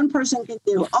what one person can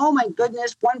do. Oh my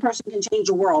goodness, one person can change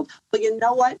the world. But you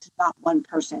know what? It's not one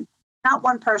person. Not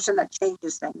one person that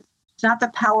changes things. It's not the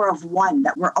power of one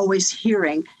that we're always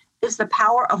hearing. It's the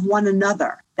power of one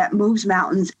another that moves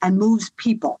mountains and moves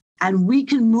people. And we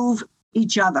can move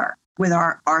each other with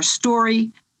our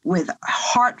story, with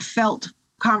heartfelt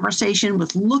conversation,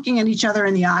 with looking at each other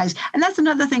in the eyes. And that's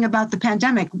another thing about the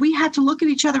pandemic. We had to look at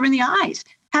each other in the eyes.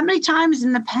 How many times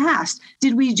in the past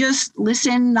did we just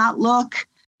listen, not look,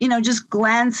 just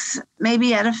glance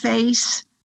maybe at a face,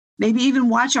 maybe even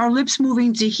watch our lips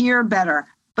moving to hear better?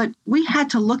 But we had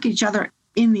to look each other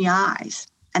in the eyes,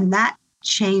 and that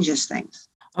changes things.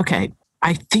 Okay.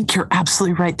 I think you're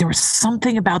absolutely right. There was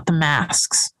something about the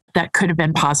masks that could have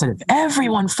been positive.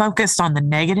 Everyone focused on the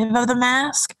negative of the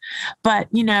mask. But,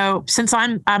 since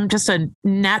I'm just it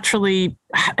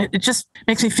just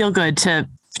makes me feel good to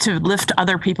lift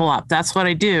other people up. That's what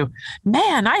I do.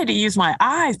 Man, I had to use my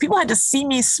eyes. People had to see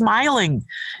me smiling,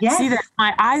 see that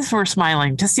my eyes were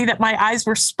smiling, to see that my eyes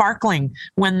were sparkling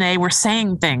when they were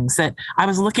saying things, that I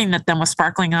was looking at them with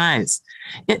sparkling eyes.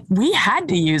 We had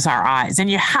to use our eyes, and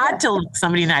you had to look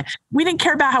somebody in the eye. We didn't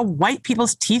care about how white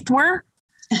people's teeth were.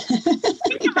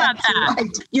 Think about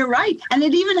that. You're right. And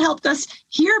it even helped us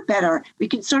hear better. We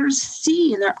could sort of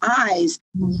see in their eyes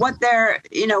what their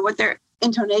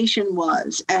intonation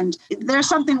was. And there's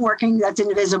something working that's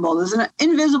invisible. There's an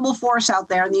invisible force out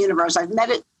there in the universe. I've met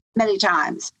it many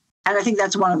times, and I think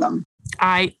that's one of them.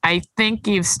 I think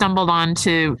you've stumbled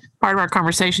onto part of our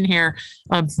conversation here,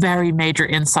 a very major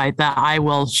insight that I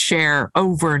will share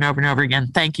over and over and over again.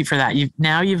 Thank you for that.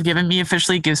 You've given me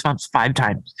officially goosebumps 5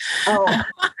 times. Oh,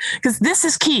 because this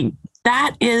is key.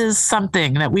 That is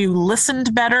something that we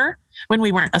listened better when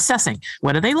we weren't assessing.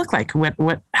 What do they look like?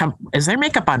 How is their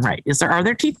makeup on right? Are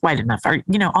their teeth white enough?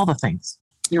 All the things.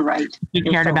 You're right. You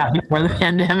cared about before the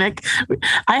pandemic.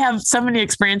 I have so many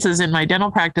experiences in my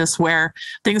dental practice where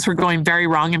things were going very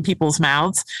wrong in people's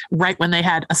mouths right when they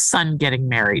had a son getting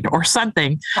married or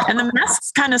something. And the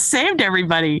masks kind of saved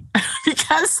everybody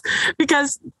because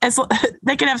as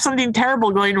they could have something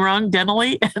terrible going wrong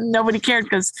dentally and nobody cared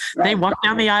because they walked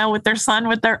down the aisle with their son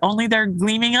with their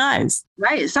gleaming eyes.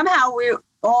 Right. Somehow we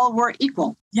all were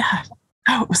equal. Yeah.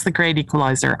 Oh, it was the great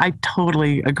equalizer. I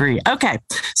totally agree. Okay.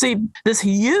 So this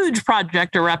huge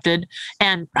project erupted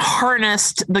and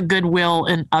harnessed the goodwill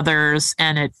in others,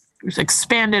 and it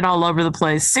expanded all over the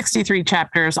place. 63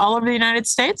 chapters all over the United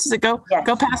States. Does it go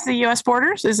past the U.S.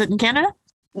 borders? Is it in Canada?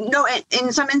 No,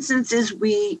 in some instances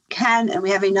we can, and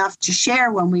we have enough to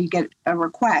share when we get a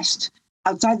request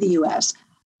outside the U.S.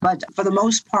 But for the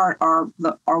most part,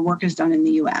 our work is done in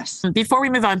the U.S. Before we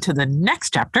move on to the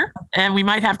next chapter, and we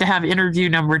might have to have interview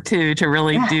number 2 to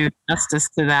really do justice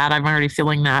to that. I'm already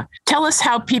feeling that. Tell us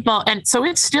how people, and so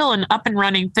it's still an up and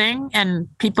running thing and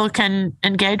people can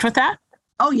engage with that?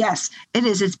 Oh, yes, it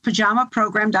is. It's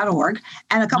pajamaprogram.org.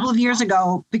 And a couple of years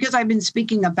ago, because I've been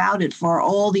speaking about it for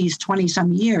all these 20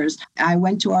 some years, I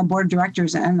went to our board of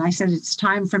directors and I said, it's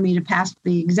time for me to pass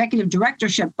the executive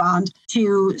directorship bond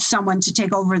to someone to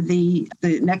take over the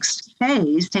next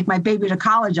phase, take my baby to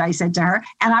college, I said to her,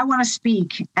 and I want to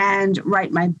speak and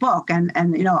write my book and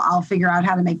I'll figure out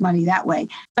how to make money that way.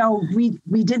 So we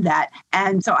did that.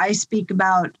 And so I speak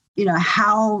about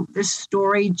how this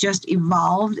story just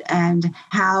evolved and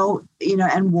how,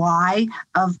 and why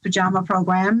of Pajama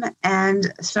Program.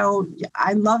 And so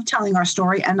I love telling our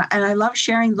story and I love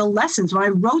sharing the lessons. When I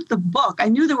wrote the book, I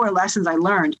knew there were lessons I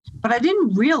learned, but I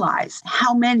didn't realize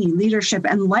how many leadership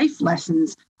and life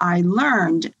lessons I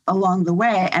learned along the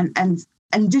way and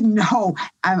didn't know,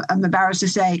 I'm embarrassed to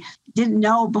say, didn't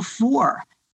know before.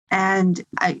 And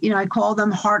I call them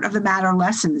heart of the matter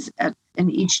lessons in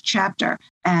each chapter.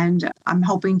 And I'm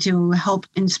hoping to help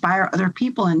inspire other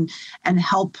people and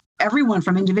help everyone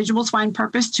from individuals find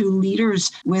purpose to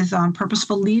leaders with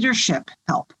purposeful leadership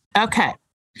help. Okay.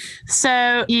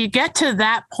 So you get to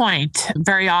that point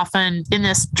very often in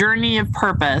this journey of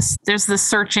purpose. There's the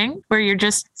searching where you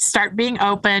just start being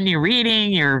open, you're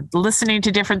reading, you're listening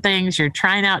to different things, you're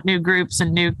trying out new groups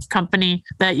and new company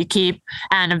that you keep.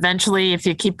 And eventually, if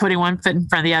you keep putting one foot in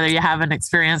front of the other, you have an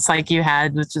experience like you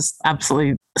had, which is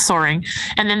absolutely soaring.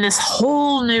 And then this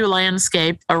whole new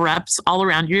landscape erupts all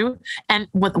around you. And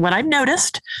with what I've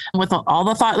noticed with all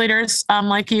the thought leaders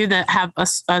like you that have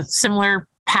a similar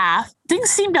path, things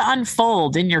seem to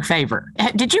unfold in your favor.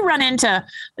 Did you run into,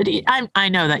 I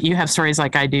know that you have stories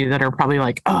like I do that are probably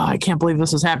like, oh, I can't believe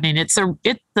this is happening.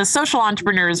 The social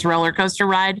entrepreneur's roller coaster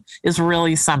ride is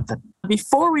really something.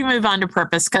 Before we move on to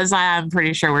purpose, because I'm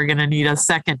pretty sure we're going to need a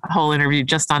second whole interview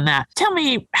just on that. Tell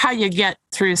me how you get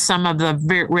through some of the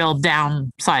real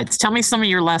downsides. Tell me some of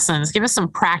your lessons. Give us some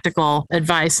practical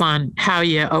advice on how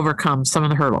you overcome some of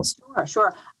the hurdles.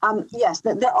 Sure. Yes,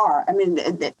 there are. I mean,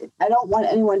 I don't want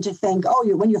anyone to think,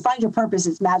 when you find your purpose,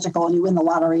 it's magical and you win the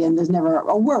lottery and there's never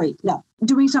a worry. No,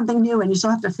 doing something new and you still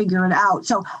have to figure it out.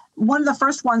 So one of the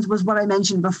first ones was what I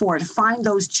mentioned before, to find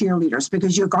those cheerleaders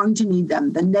because you're going to need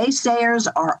them. The naysayers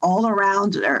are all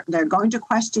around. They're going to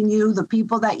question you. The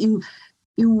people that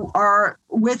you are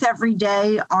with every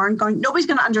day nobody's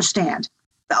going to understand.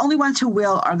 The only ones who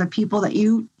will are the people that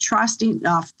you trust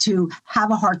enough to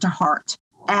have a heart to heart.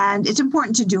 And it's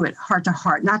important to do it heart to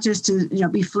heart, not just to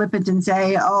be flippant and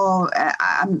say,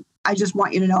 I just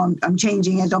want you to know I'm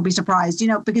changing it. Don't be surprised,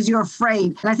 because you're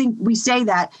afraid. And I think we say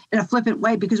that in a flippant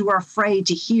way because we're afraid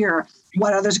to hear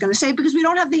what others are going to say because we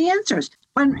don't have the answers.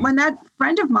 When that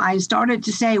friend of mine started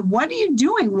to say, what are you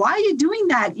doing? Why are you doing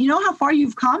that? You know how far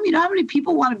you've come? You know how many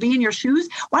people want to be in your shoes?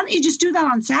 Why don't you just do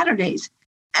that on Saturdays?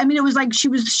 I mean, it was like she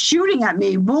was shooting at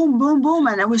me, boom, boom, boom.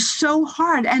 And it was so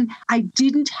hard. And I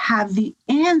didn't have the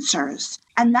answers.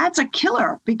 And that's a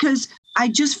killer because I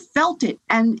just felt it.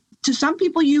 And to some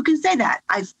people, you can say that.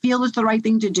 I feel it's the right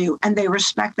thing to do. And they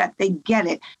respect that. They get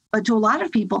it. But to a lot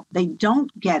of people, they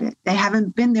don't get it. They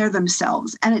haven't been there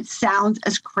themselves. And it sounds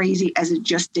as crazy as it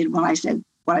just did when I said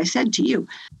what I said to you.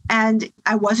 And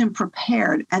I wasn't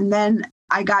prepared. And then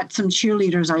I got some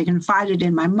cheerleaders. I confided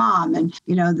in my mom and,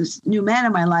 this new man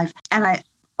in my life. And I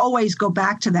always go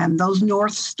back to them, those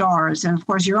North Stars, and of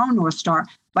course your own North Star.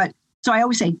 But so I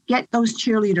always say, get those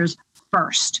cheerleaders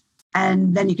first.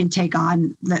 And then you can take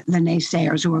on the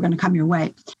naysayers who are going to come your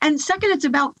way. And second, it's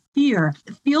about fear.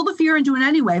 Feel the fear and do it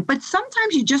anyway. But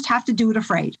sometimes you just have to do it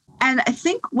afraid. And I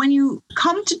think when you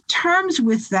come to terms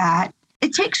with that,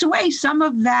 it takes away some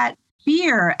of that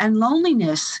fear and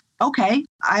loneliness. Okay,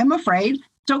 I'm afraid.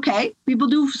 It's okay. People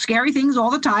do scary things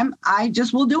all the time. I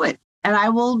just will do it. And I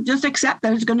will just accept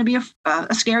that it's going to be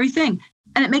a scary thing.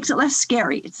 And it makes it less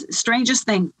scary. It's the strangest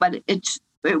thing, but it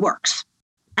works.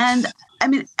 And I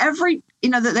mean,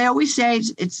 they always say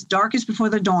it's darkest before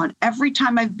the dawn. Every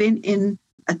time I've been in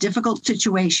a difficult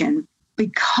situation,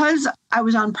 because I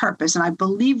was on purpose, and I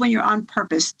believe when you're on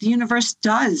purpose, the universe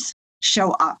does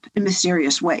show up in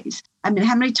mysterious ways. I mean,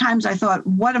 how many times I thought,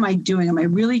 what am I doing? Am I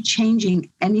really changing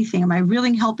anything? Am I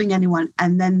really helping anyone?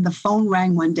 And then the phone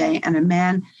rang one day and a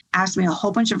man asked me a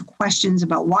whole bunch of questions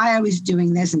about why I was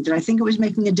doing this and did I think it was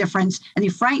making a difference? And he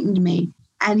frightened me.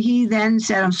 And he then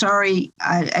said, I'm sorry,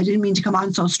 I didn't mean to come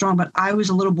on so strong, but I was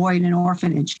a little boy in an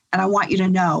orphanage. And I want you to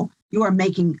know you are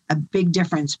making a big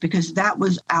difference because that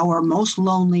was our most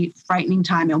lonely, frightening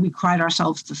time. And we cried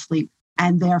ourselves to sleep.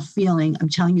 and I'm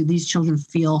telling you, these children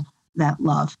feel that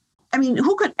love. I mean,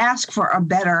 who could ask for a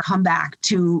better comeback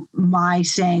to my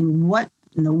saying, what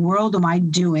in the world am I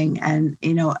doing? And,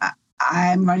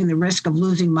 I'm running the risk of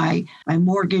losing my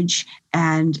mortgage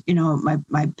and,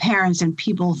 my parents and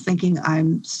people thinking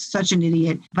I'm such an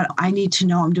idiot, but I need to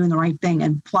know I'm doing the right thing,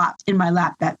 and plop in my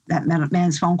lap that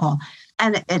man's phone call.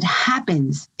 And it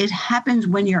happens. It happens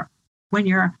when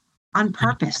you're on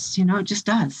purpose, it just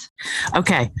does.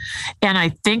 Okay. And I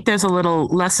think there's a little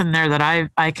lesson there that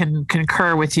I can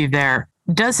concur with you there.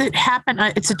 Does it happen?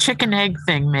 It's a chicken egg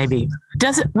thing, maybe.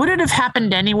 Would it have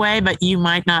happened anyway, but you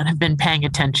might not have been paying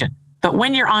attention? But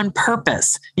when you're on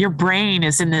purpose, your brain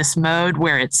is in this mode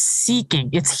where it's heat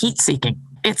seeking.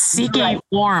 It's seeking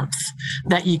warmth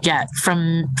that you get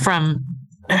from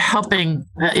helping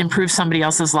improve somebody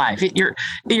else's life. Your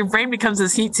brain becomes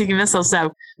this heat-seeking missile.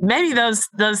 So maybe those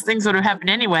things would have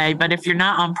happened anyway. But if you're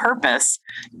not on purpose,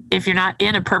 if you're not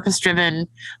in a purpose-driven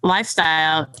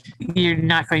lifestyle, you're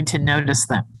not going to notice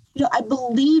them. I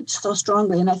believed so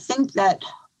strongly, and I think that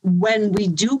when we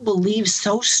do believe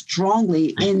so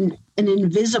strongly in an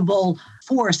invisible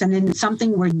force and in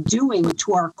something we're doing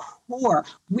to our core,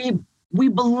 we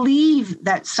believe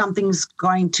that something's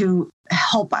going to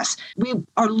help us. We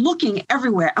are looking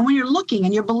everywhere. And when you're looking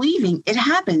and you're believing, it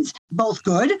happens, both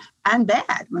good and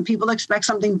bad. When people expect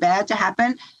something bad to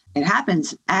happen, it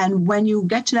happens. And when you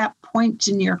get to that point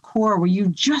in your core where you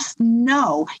just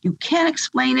know, you can't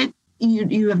explain it,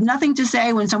 you have nothing to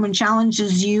say when someone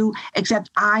challenges you, except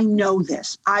I know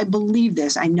this. I believe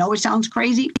this. I know it sounds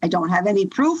crazy. I don't have any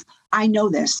proof. I know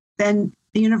this. Then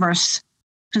the universe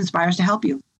conspires to help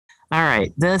you. All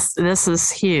right. This is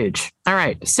huge. All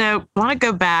right. So I want to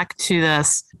go back to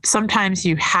this. Sometimes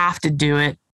you have to do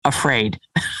it afraid.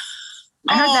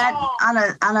 I heard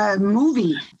that on a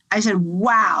movie. I said,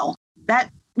 wow,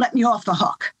 that let me off the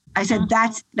hook. I said,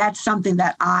 that's something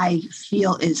that I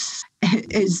feel is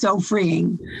so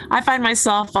freeing. I find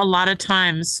myself a lot of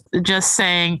times just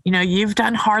saying, you've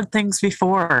done hard things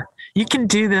before. You can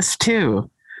do this too.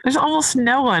 There's almost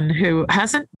no one who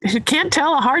can't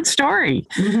tell a hard story.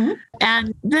 Mm-hmm.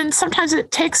 And then sometimes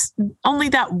it takes only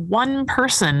that one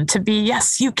person to be,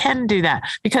 yes, you can do that,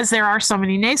 because there are so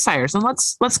many naysayers. And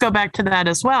let's go back to that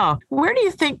as well. Where do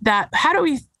you think I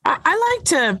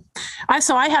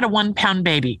had a 1 pound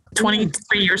baby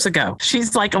 23 years ago.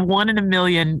 She's like a 1 in a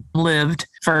million lived.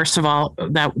 First of all,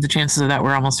 that the chances of that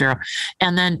were almost zero.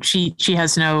 And then she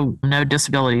has no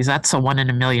disabilities. That's a 1 in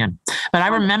a million. But I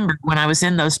remember when I was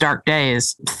in those dark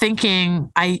days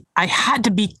thinking I had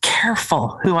to be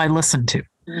careful who I listened to.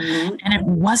 Mm-hmm. And it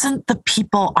wasn't the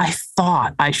people I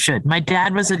thought I should. My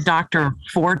dad was a doctor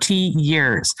 40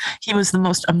 years. He was the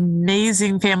most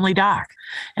amazing family doc.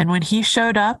 And when he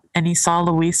showed up and he saw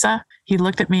Louisa, he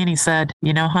looked at me and he said,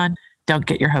 hon, don't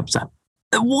get your hopes up.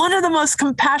 One of the most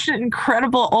compassionate,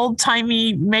 incredible,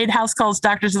 old-timey made house calls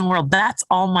doctors in the world. That's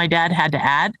all my dad had to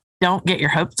add. Don't get your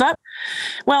hopes up.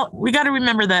 Well, we got to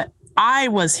remember that I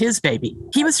was his baby.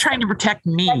 He was trying to protect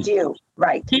me. That's you,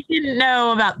 right? He didn't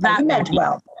know about that. He meant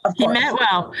well. He meant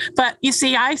well. But you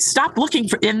see, I stopped looking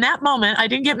in that moment. I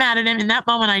didn't get mad at him. In that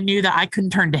moment, I knew that I couldn't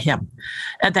turn to him,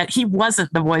 that he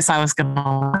wasn't the voice I was going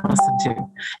to listen to,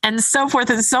 and so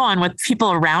forth and so on with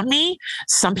people around me.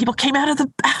 Some people came out of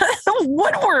the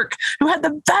woodwork who had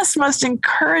the best, most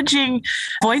encouraging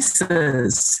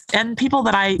voices, and people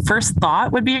that I first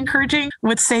thought would be encouraging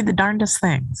would say the darndest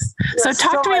things. So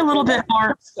talk to me a little bit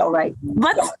more. So right.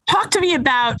 Let's talk to me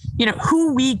about,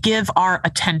 who we give our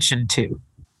attention to.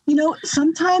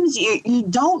 Sometimes you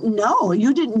don't know.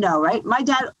 You didn't know, right? My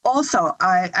dad also,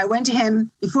 I went to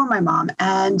him before my mom,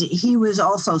 and he was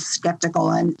also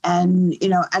skeptical. And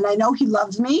I know he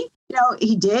loved me.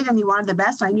 He did, and he wanted the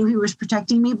best. I knew he was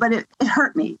protecting me, but it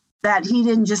hurt me that he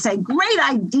didn't just say, great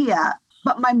idea.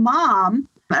 But my mom,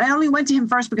 and I only went to him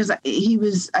first because I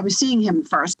was seeing him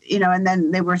first, and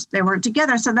then they weren't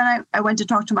together. So then I went to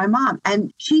talk to my mom,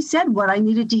 and she said what I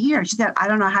needed to hear. She said, I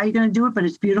don't know how you're going to do it, but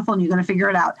it's beautiful and you're going to figure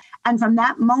it out. And from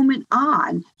that moment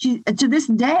on, to this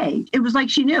day, it was like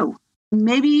she knew.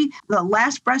 Maybe the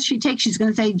last breath she takes, she's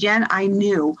going to say, Jen, I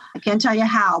knew. I can't tell you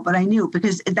how, but I knew,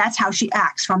 because that's how she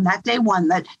acts from that day one,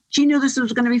 that she knew this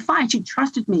was going to be fine. She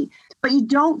trusted me. But you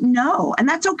don't know. And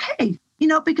that's okay.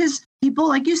 Because people,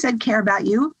 like you said, care about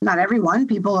you. Not everyone.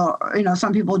 People are,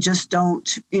 some people just don't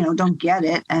get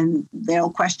it, and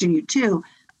they'll question you too.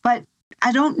 But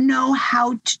I don't know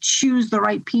how to choose the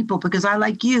right people, because I,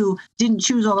 like you, didn't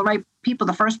choose all the right people.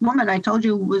 The first woman I told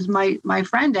you was my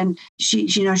friend, and she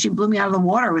blew me out of the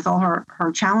water with all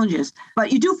her challenges.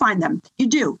 But you do find them. You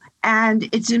do. And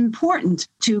it's important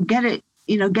to get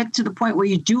to the point where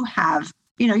you do have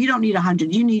You don't need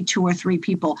 100. You need 2 or 3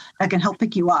 people that can help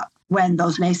pick you up when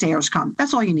those naysayers come.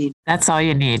 That's all you need. That's all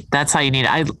you need. That's all you need.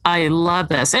 I love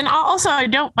this. And also, I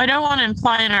don't want to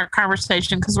imply in our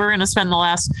conversation, because we're going to spend the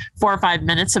last 4 or 5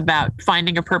 minutes about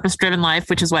finding a purpose-driven life,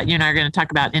 which is what you and I are going to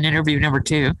talk about in interview number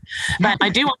 2. But I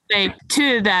do want to say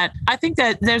too that I think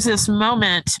that there's this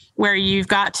moment where you've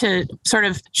got to sort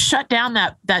of shut down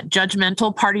that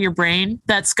judgmental part of your brain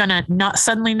that's going to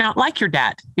not like your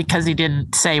dad because he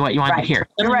didn't say what you wanted to hear.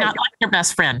 Not like your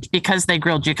best friend because they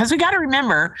grilled you. Because we got to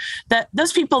remember that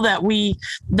those people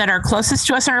that are closest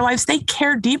to us in our lives, they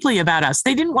care deeply about us.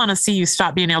 They didn't want to see you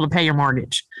stop being able to pay your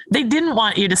mortgage. They didn't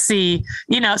want you to see,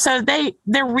 so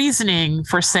their reasoning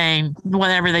for saying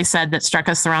whatever they said that struck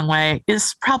us the wrong way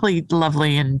is probably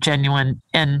lovely and genuine.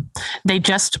 And they're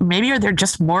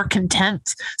just more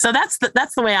content. So that's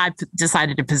the way I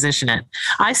decided to position it.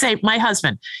 I say my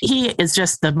husband, he is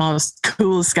just the most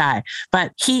coolest guy,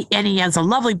 but he has a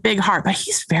lovely big heart, but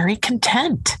he's very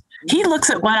content. He looks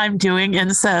at what I'm doing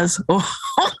and says, oh,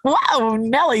 wow,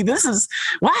 Nellie, this is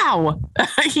wow.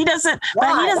 He doesn't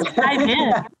dive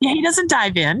in. Yeah, he doesn't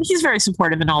dive in. He's very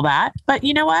supportive and all that. But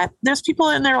you know what? There's people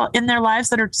in their lives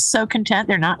that are so content.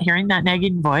 They're not hearing that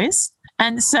nagging voice.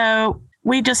 And so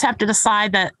we just have to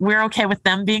decide that we're okay with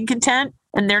them being content.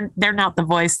 And they're not the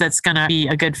voice that's going to be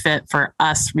a good fit for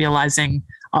us realizing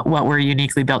what we're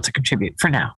uniquely built to contribute for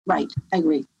now. Right. I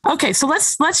agree. Okay, so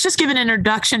let's just give an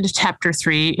introduction to chapter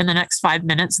 3 in the next 5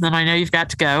 minutes. And then I know you've got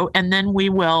to go. And then we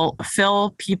will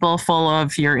fill people full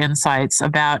of your insights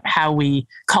about how we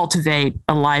cultivate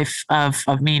a life of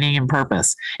meaning and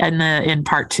purpose in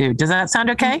part 2. Does that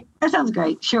sound okay? That sounds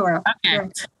great. Sure. Okay.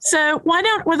 Sure. So why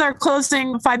don't, with our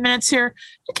closing 5 minutes here,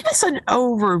 give us an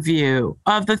overview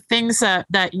of the things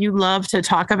that you love to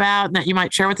talk about and that you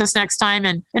might share with us next time,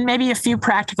 and maybe a few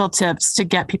practical tips to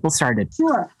get people started.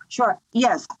 Sure.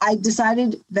 Yes, I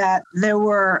decided that there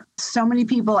were so many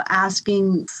people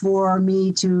asking for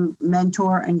me to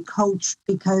mentor and coach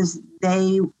because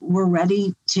they were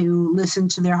ready to listen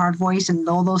to their heart voice, and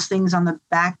all those things on the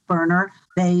back burner.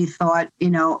 They thought,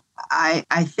 I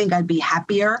think I'd be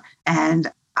happier,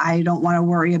 and I don't want to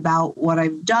worry about what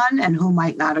I've done and who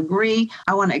might not agree.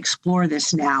 I want to explore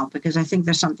this now because I think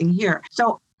there's something here.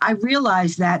 So I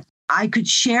realized that I could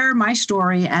share my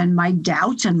story and my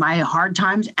doubts and my hard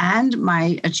times and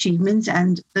my achievements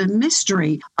and the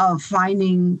mystery of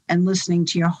finding and listening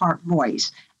to your heart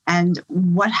voice. And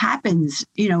what happens,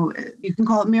 you can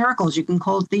call it miracles. You can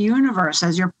call it the universe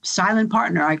as your silent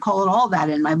partner. I call it all that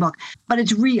in my book, but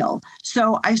it's real.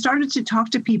 So I started to talk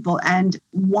to people and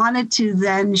wanted to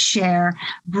then share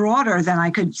broader than I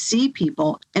could see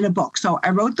people in a book. So I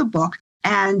wrote the book,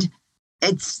 and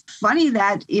it's funny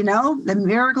that, the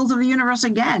miracles of the universe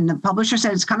again, the publisher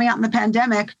said it's coming out in the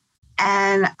pandemic.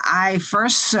 And I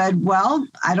first said, well,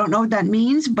 I don't know what that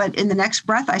means. But in the next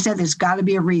breath, I said, there's got to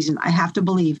be a reason. I have to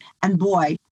believe. And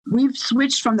boy, we've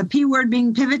switched from the P word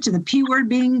being pivot to the P word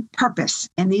being purpose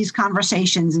in these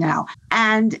conversations now.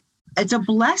 And it's a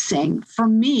blessing for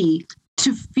me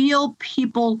to feel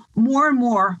people more and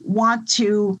more want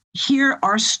to hear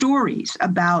our stories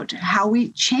about how we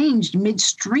changed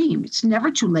midstream. It's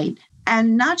never too late.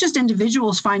 And not just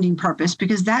individuals finding purpose,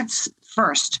 because that's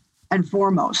first and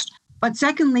foremost. But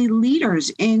secondly,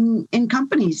 leaders in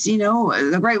companies,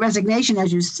 the Great Resignation,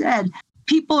 as you said,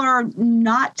 people are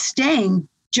not staying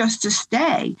just to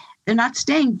stay. They're not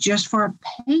staying just for a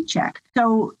paycheck.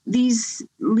 So these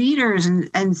leaders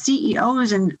and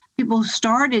CEOs and people who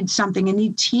started something and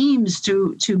need teams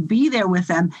to be there with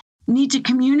them need to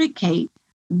communicate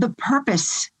the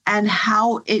purpose and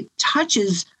how it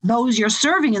touches those you're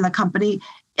serving in the company.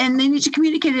 And they need to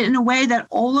communicate it in a way that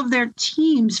all of their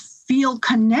teams feel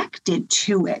connected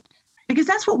to it. Because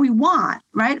that's what we want,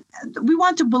 right? We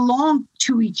want to belong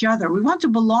to each other. We want to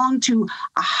belong to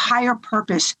a higher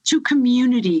purpose, to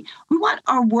community. We want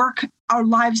our work, our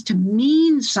lives to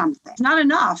mean something. It's not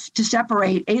enough to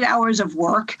separate 8 hours of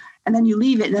work and then you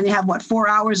leave it and then you have, 4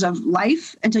 hours of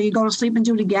life until you go to sleep and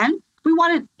do it again. We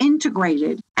want it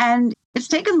integrated. And it's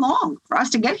taken long for us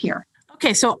to get here.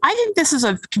 Okay, so I think this is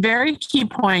a very key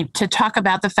point to talk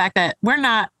about the fact that we're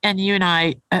not, and you and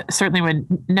I certainly would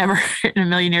never in a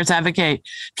million years advocate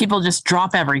people just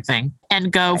drop everything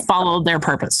and go follow their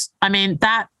purpose. I mean,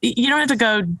 that you don't have to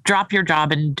go drop your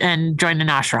job and join an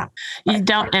ashram. You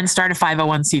don't and start a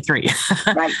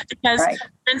 501c3. Right. Because,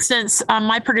 for instance,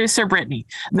 my producer, Brittany,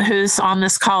 who's on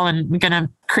this call and going to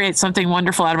create something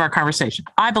wonderful out of our conversation.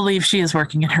 I believe she is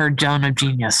working in her zone of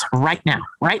genius right now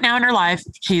in her life.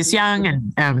 She's young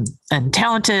and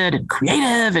talented and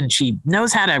creative, and she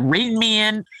knows how to rein me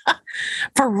in.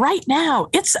 For right now,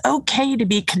 it's okay to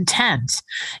be content.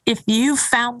 If you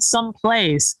found some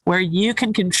place where you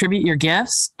can contribute your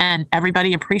gifts and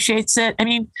everybody appreciates it, I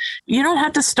mean, you don't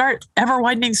have to start ever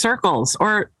widening circles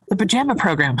or the pajama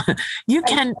program. You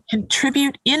can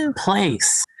contribute in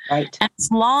place. Right. And as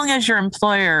long as your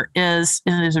employer is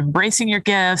embracing your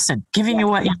gifts and giving you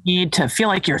what you need to feel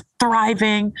like you're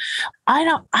thriving,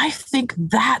 I think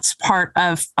that's part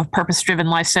of a purpose-driven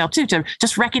lifestyle too, to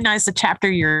just recognize the chapter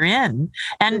you're in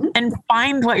and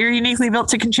find what you're uniquely built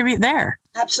to contribute there.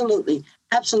 Absolutely.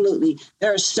 Absolutely.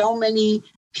 There are so many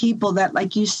people that,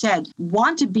 like you said,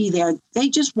 want to be there. They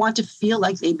just want to feel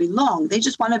like they belong. They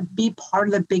just want to be part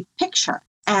of the big picture.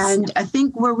 And I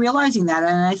think we're realizing that.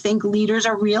 And I think leaders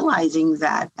are realizing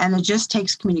that. And it just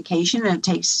takes communication and it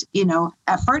takes,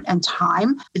 effort and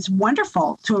time. It's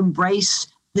wonderful to embrace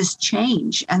this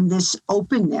change and this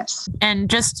openness. And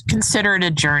just consider it a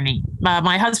journey.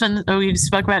 My husband, we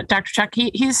spoke about Dr. Chuck,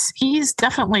 he's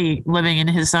definitely living in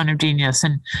his zone of genius,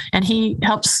 and he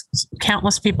helps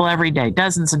countless people every day,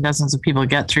 dozens and dozens of people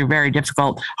get through very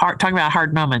difficult, talking about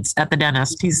hard moments at the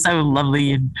dentist. He's so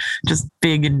lovely and just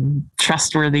big and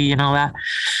trustworthy and all that.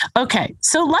 Okay,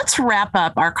 so let's wrap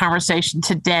up our conversation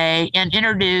today and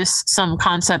introduce some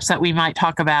concepts that we might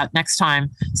talk about next time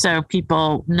so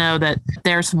people know that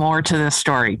there's more to the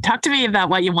story. Talk to me about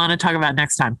what you want to talk about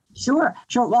next time. Sure.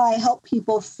 Well, I help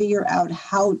people figure out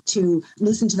how to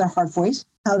listen to their heart voice,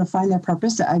 how to find their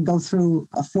purpose. I go through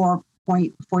a 4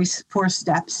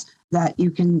 steps that you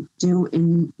can do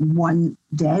in one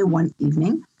day, one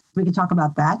evening. We can talk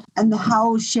about that and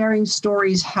how sharing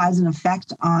stories has an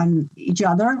effect on each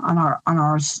other, on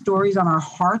our stories, on our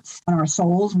hearts, on our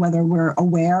souls, whether we're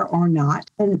aware or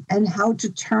not, and how to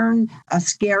turn a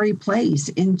scary place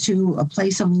into a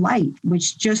place of light,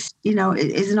 which just, it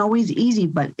isn't always easy,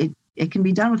 but it can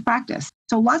be done with practice.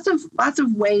 So lots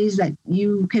of ways that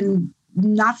you can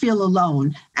not feel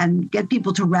alone and get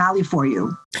people to rally for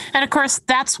you. And of course,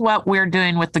 that's what we're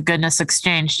doing with the Goodness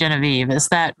Exchange, Genevieve, is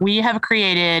that we have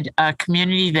created a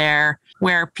community there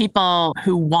where people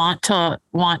who want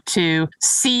to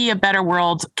see a better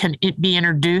world can be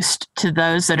introduced to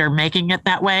those that are making it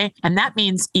that way. And that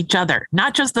means each other,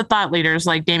 not just the thought leaders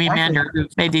like Damien Mander,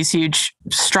 who've made these huge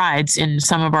strides in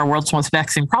some of our world's most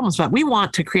vexing problems, but we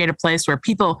want to create a place where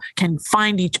people can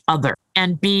find each other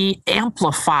and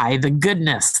amplify the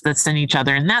goodness that's in each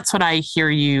other. And that's what I hear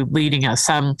you leading us.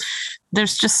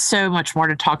 There's just so much more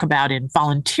to talk about in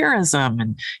volunteerism.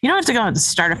 And you don't have to go and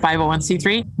start a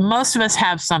 501c3. Most of us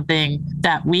have something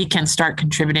that we can start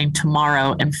contributing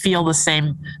tomorrow and feel the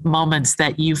same moments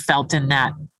that you felt in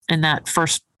that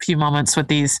first few moments with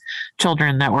these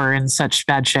children that were in such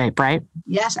bad shape, right?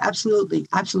 Yes, absolutely.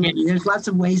 Absolutely. There's lots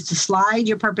of ways to slide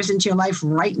your purpose into your life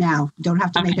right now. You don't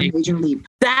have to make a major leap.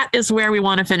 That is where we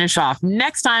want to finish off.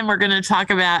 Next time, we're going to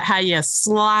talk about how you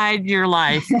slide your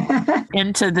life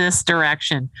into this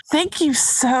direction. Thank you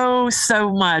so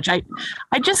much. I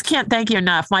just can't thank you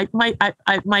enough.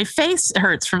 My face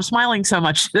hurts from smiling so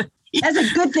much. That's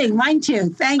a good thing. Mine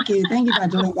too. Thank you. Thank you,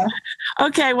 Dr. Linda.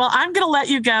 Okay. Well, I'm going to let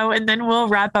you go and then we'll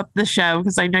wrap up the show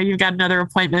because I know you've got another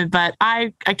appointment, but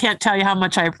I can't tell you how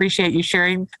much I appreciate you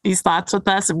sharing these thoughts with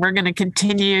us. And we're going to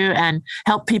continue and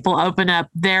help people open up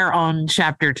their own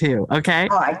chapter 2. Okay.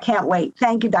 Oh, I can't wait.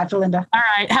 Thank you, Dr. Linda. All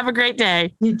right. Have a great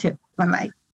day. You too. Bye-bye.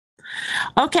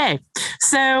 Okay,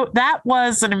 so that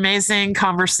was an amazing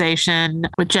conversation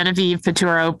with Genevieve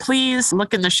Piturro. Please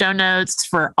look in the show notes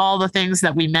for all the things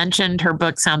that we mentioned. Her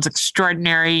book sounds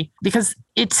extraordinary because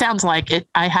it sounds like it.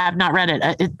 I have not read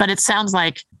it, but it sounds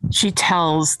like she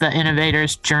tells the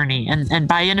innovator's journey. And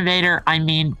by innovator, I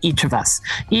mean each of us.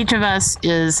 Each of us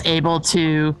is able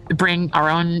to bring our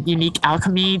own unique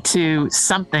alchemy to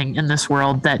something in this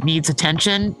world that needs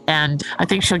attention. And I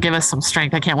think she'll give us some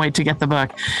strength. I can't wait to get the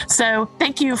book. So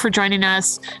thank you for joining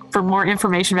us. For more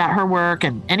information about her work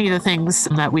and any of the things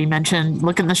that we mentioned,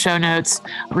 look in the show notes.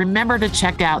 Remember to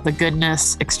check out the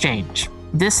Goodness Exchange.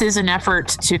 This is an effort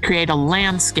to create a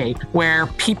landscape where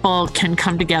people can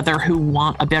come together who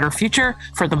want a better future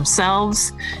for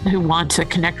themselves, who want to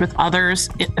connect with others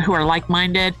who are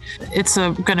like-minded. It's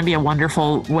going to be a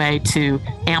wonderful way to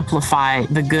amplify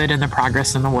the good and the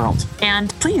progress in the world. And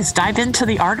please dive into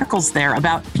the articles there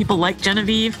about people like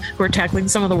Genevieve who are tackling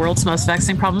some of the world's most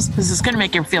vexing problems, because it's going to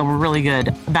make you feel really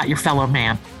good about your fellow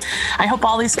man. I hope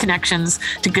all these connections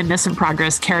to goodness and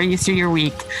progress carry you through your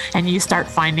week and you start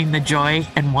finding the joy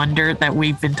and wonder that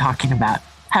we've been talking about.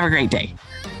 Have a great day.